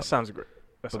talking about. That sounds great.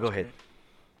 Go ahead.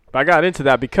 But I got into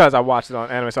that because I watched it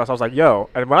on Anime Sauce. I was like, yo,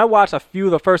 and when I watched a few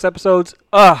of the first episodes,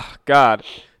 oh god,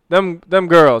 them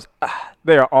girls,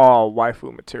 they are all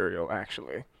waifu material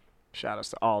actually. Shout outs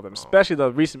to all of them, especially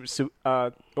the recent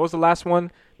what was the last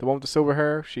one? The one with the silver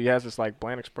hair. She has this like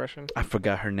bland expression. I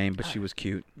forgot her name, but she was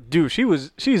cute. Dude,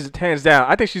 she's hands down.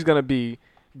 I think she's gonna be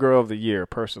Girl of the Year,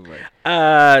 personally.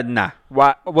 Nah.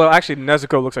 Why? Well, actually,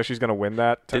 Nezuko looks like she's gonna win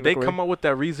that. Did they come up with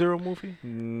that ReZero movie?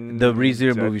 The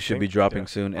ReZero movie should be dropping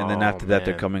soon, and then after that,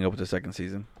 they're coming up with the second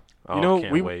season.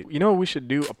 Can't wait. You know, we should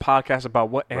do a podcast about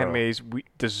what animes we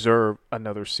deserve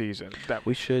another season.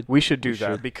 We should do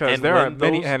that because there are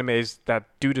many animes that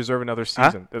do deserve another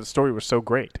season. The story was so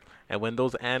great. And when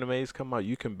those animes come out,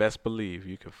 you can best believe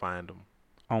you can find them.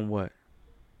 On what?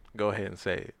 Go ahead and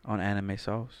say it. On Anime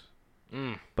Sauce.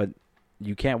 But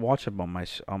you can't watch them on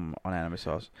on Anime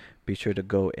Sauce. Be sure to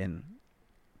go in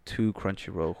to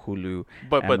Crunchyroll, Hulu,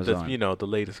 Amazon. But the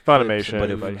latest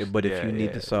Funimation. But if you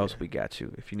need the sauce, we got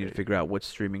you. If you need to figure out what's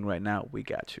streaming right now, we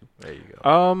got you. There you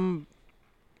go.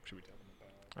 Should we tell them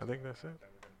about? I think that's it.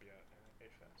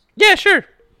 Yeah, sure.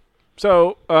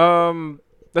 So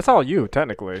that's all you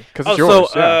technically because it's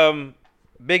yours. So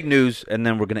big news, and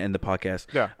then we're gonna end the podcast.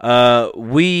 Yeah.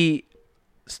 We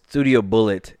Studio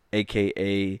Bullet,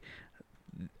 aka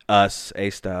us, A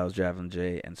Styles, Javelin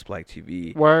J, and Spike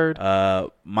TV. Word.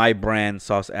 My brand,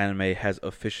 Sauce Anime, has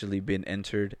officially been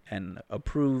entered and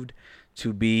approved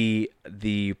to be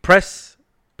the press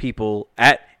people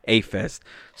at A-Fest.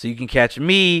 So you can catch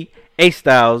me, A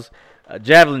Styles,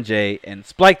 Javelin J, and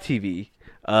Spike TV.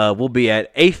 We'll be at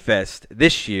A-Fest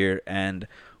this year, and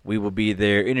we will be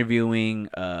there interviewing,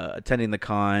 attending the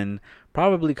con,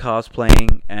 probably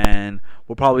cosplaying, and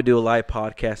we'll probably do a live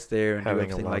podcast there and do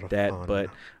everything like that. Fun. But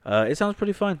it sounds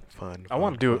pretty fun. I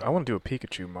want to do a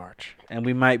Pikachu march, and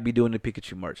we might be doing the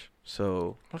Pikachu march.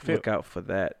 So look out for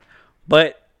that.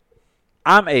 But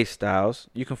I'm A Styles.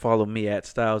 You can follow me at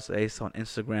Styles Ace on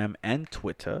Instagram and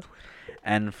Twitter.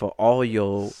 And for all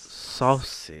your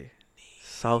saucy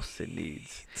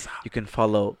needs, you can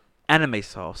follow Anime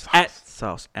Sauce at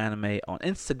Sauce Anime on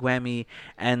Instagram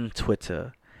and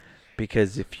Twitter.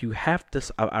 Because if you have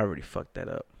this, I already fucked that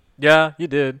up. Yeah, you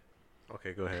did.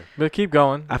 Okay, go ahead. But keep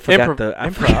going. I forgot I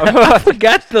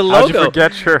forgot the logo. How'd you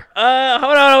forget your?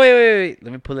 Hold on, wait.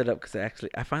 Let me pull it up because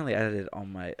I finally added it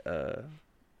on my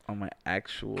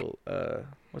actual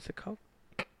what's it called?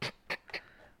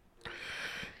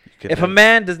 If a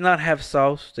man does not have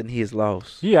sauce, then he is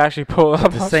lost. You actually pull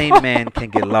up. The same man can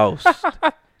get lost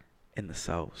in the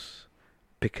sauce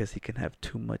because he can have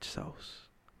too much sauce.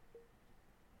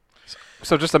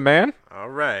 So just a man? All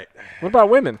right. What about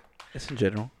women? It's in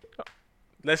general.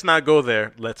 Let's not go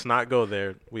there.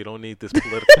 We don't need this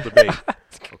political debate.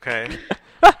 Okay.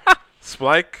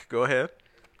 Spike, go ahead.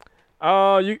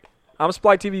 I'm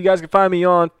Spike TV. You guys can find me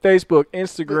on Facebook,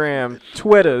 Instagram,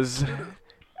 Twitters,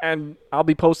 and I'll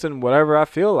be posting whatever I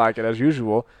feel like it as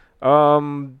usual.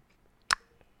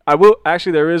 I will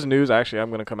actually. There is news. Actually, I'm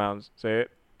gonna come out and say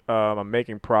it. I'm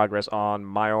making progress on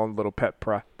my own little pet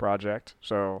project.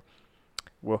 So,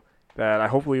 that I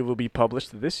hopefully will be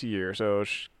published this year. So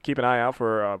keep an eye out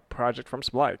for a project from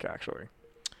Splike, actually.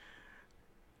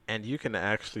 And you can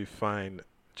actually find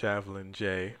Javelin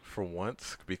J for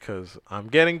once, because I'm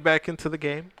getting back into the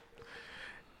game,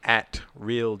 at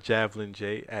Real Javelin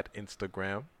J at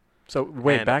Instagram. So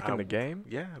wait, And back in the game?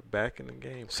 Yeah, back in the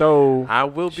game. So I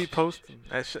will be posting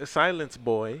Silence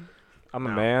Boy. I'm a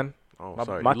man. Oh, My-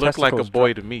 sorry. my You look like a testicles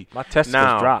boy to me. My testicles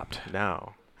Now, dropped.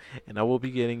 Now, and I will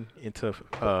be getting into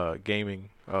gaming,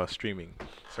 streaming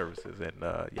services, and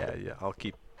yeah, I'll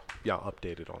keep y'all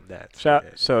updated on that.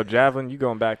 So Javelin, you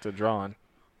going back to drawing?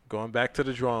 Going back to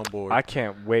the drawing board. I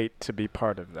can't wait to be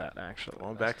part of that. Actually,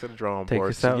 Going back to the drawing Take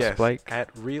board. us out, yes, Spike. at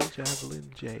Real Javelin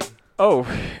J. Oh,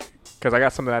 because I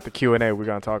got something at the Q&A we're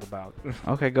gonna talk about.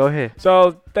 Okay, go ahead.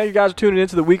 So thank you guys for tuning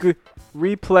into the weekly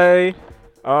replay.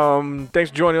 Thanks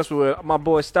for joining us with my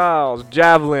boy Styles,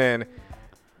 Javelin.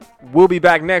 We'll be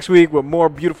back next week with more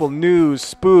beautiful news,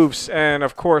 spoofs, and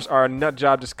of course our nut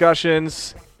job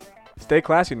discussions. Stay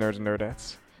classy, nerds and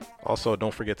nerdettes. Also,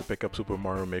 don't forget to pick up Super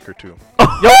Mario Maker 2.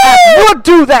 Yo, ass would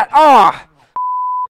do that.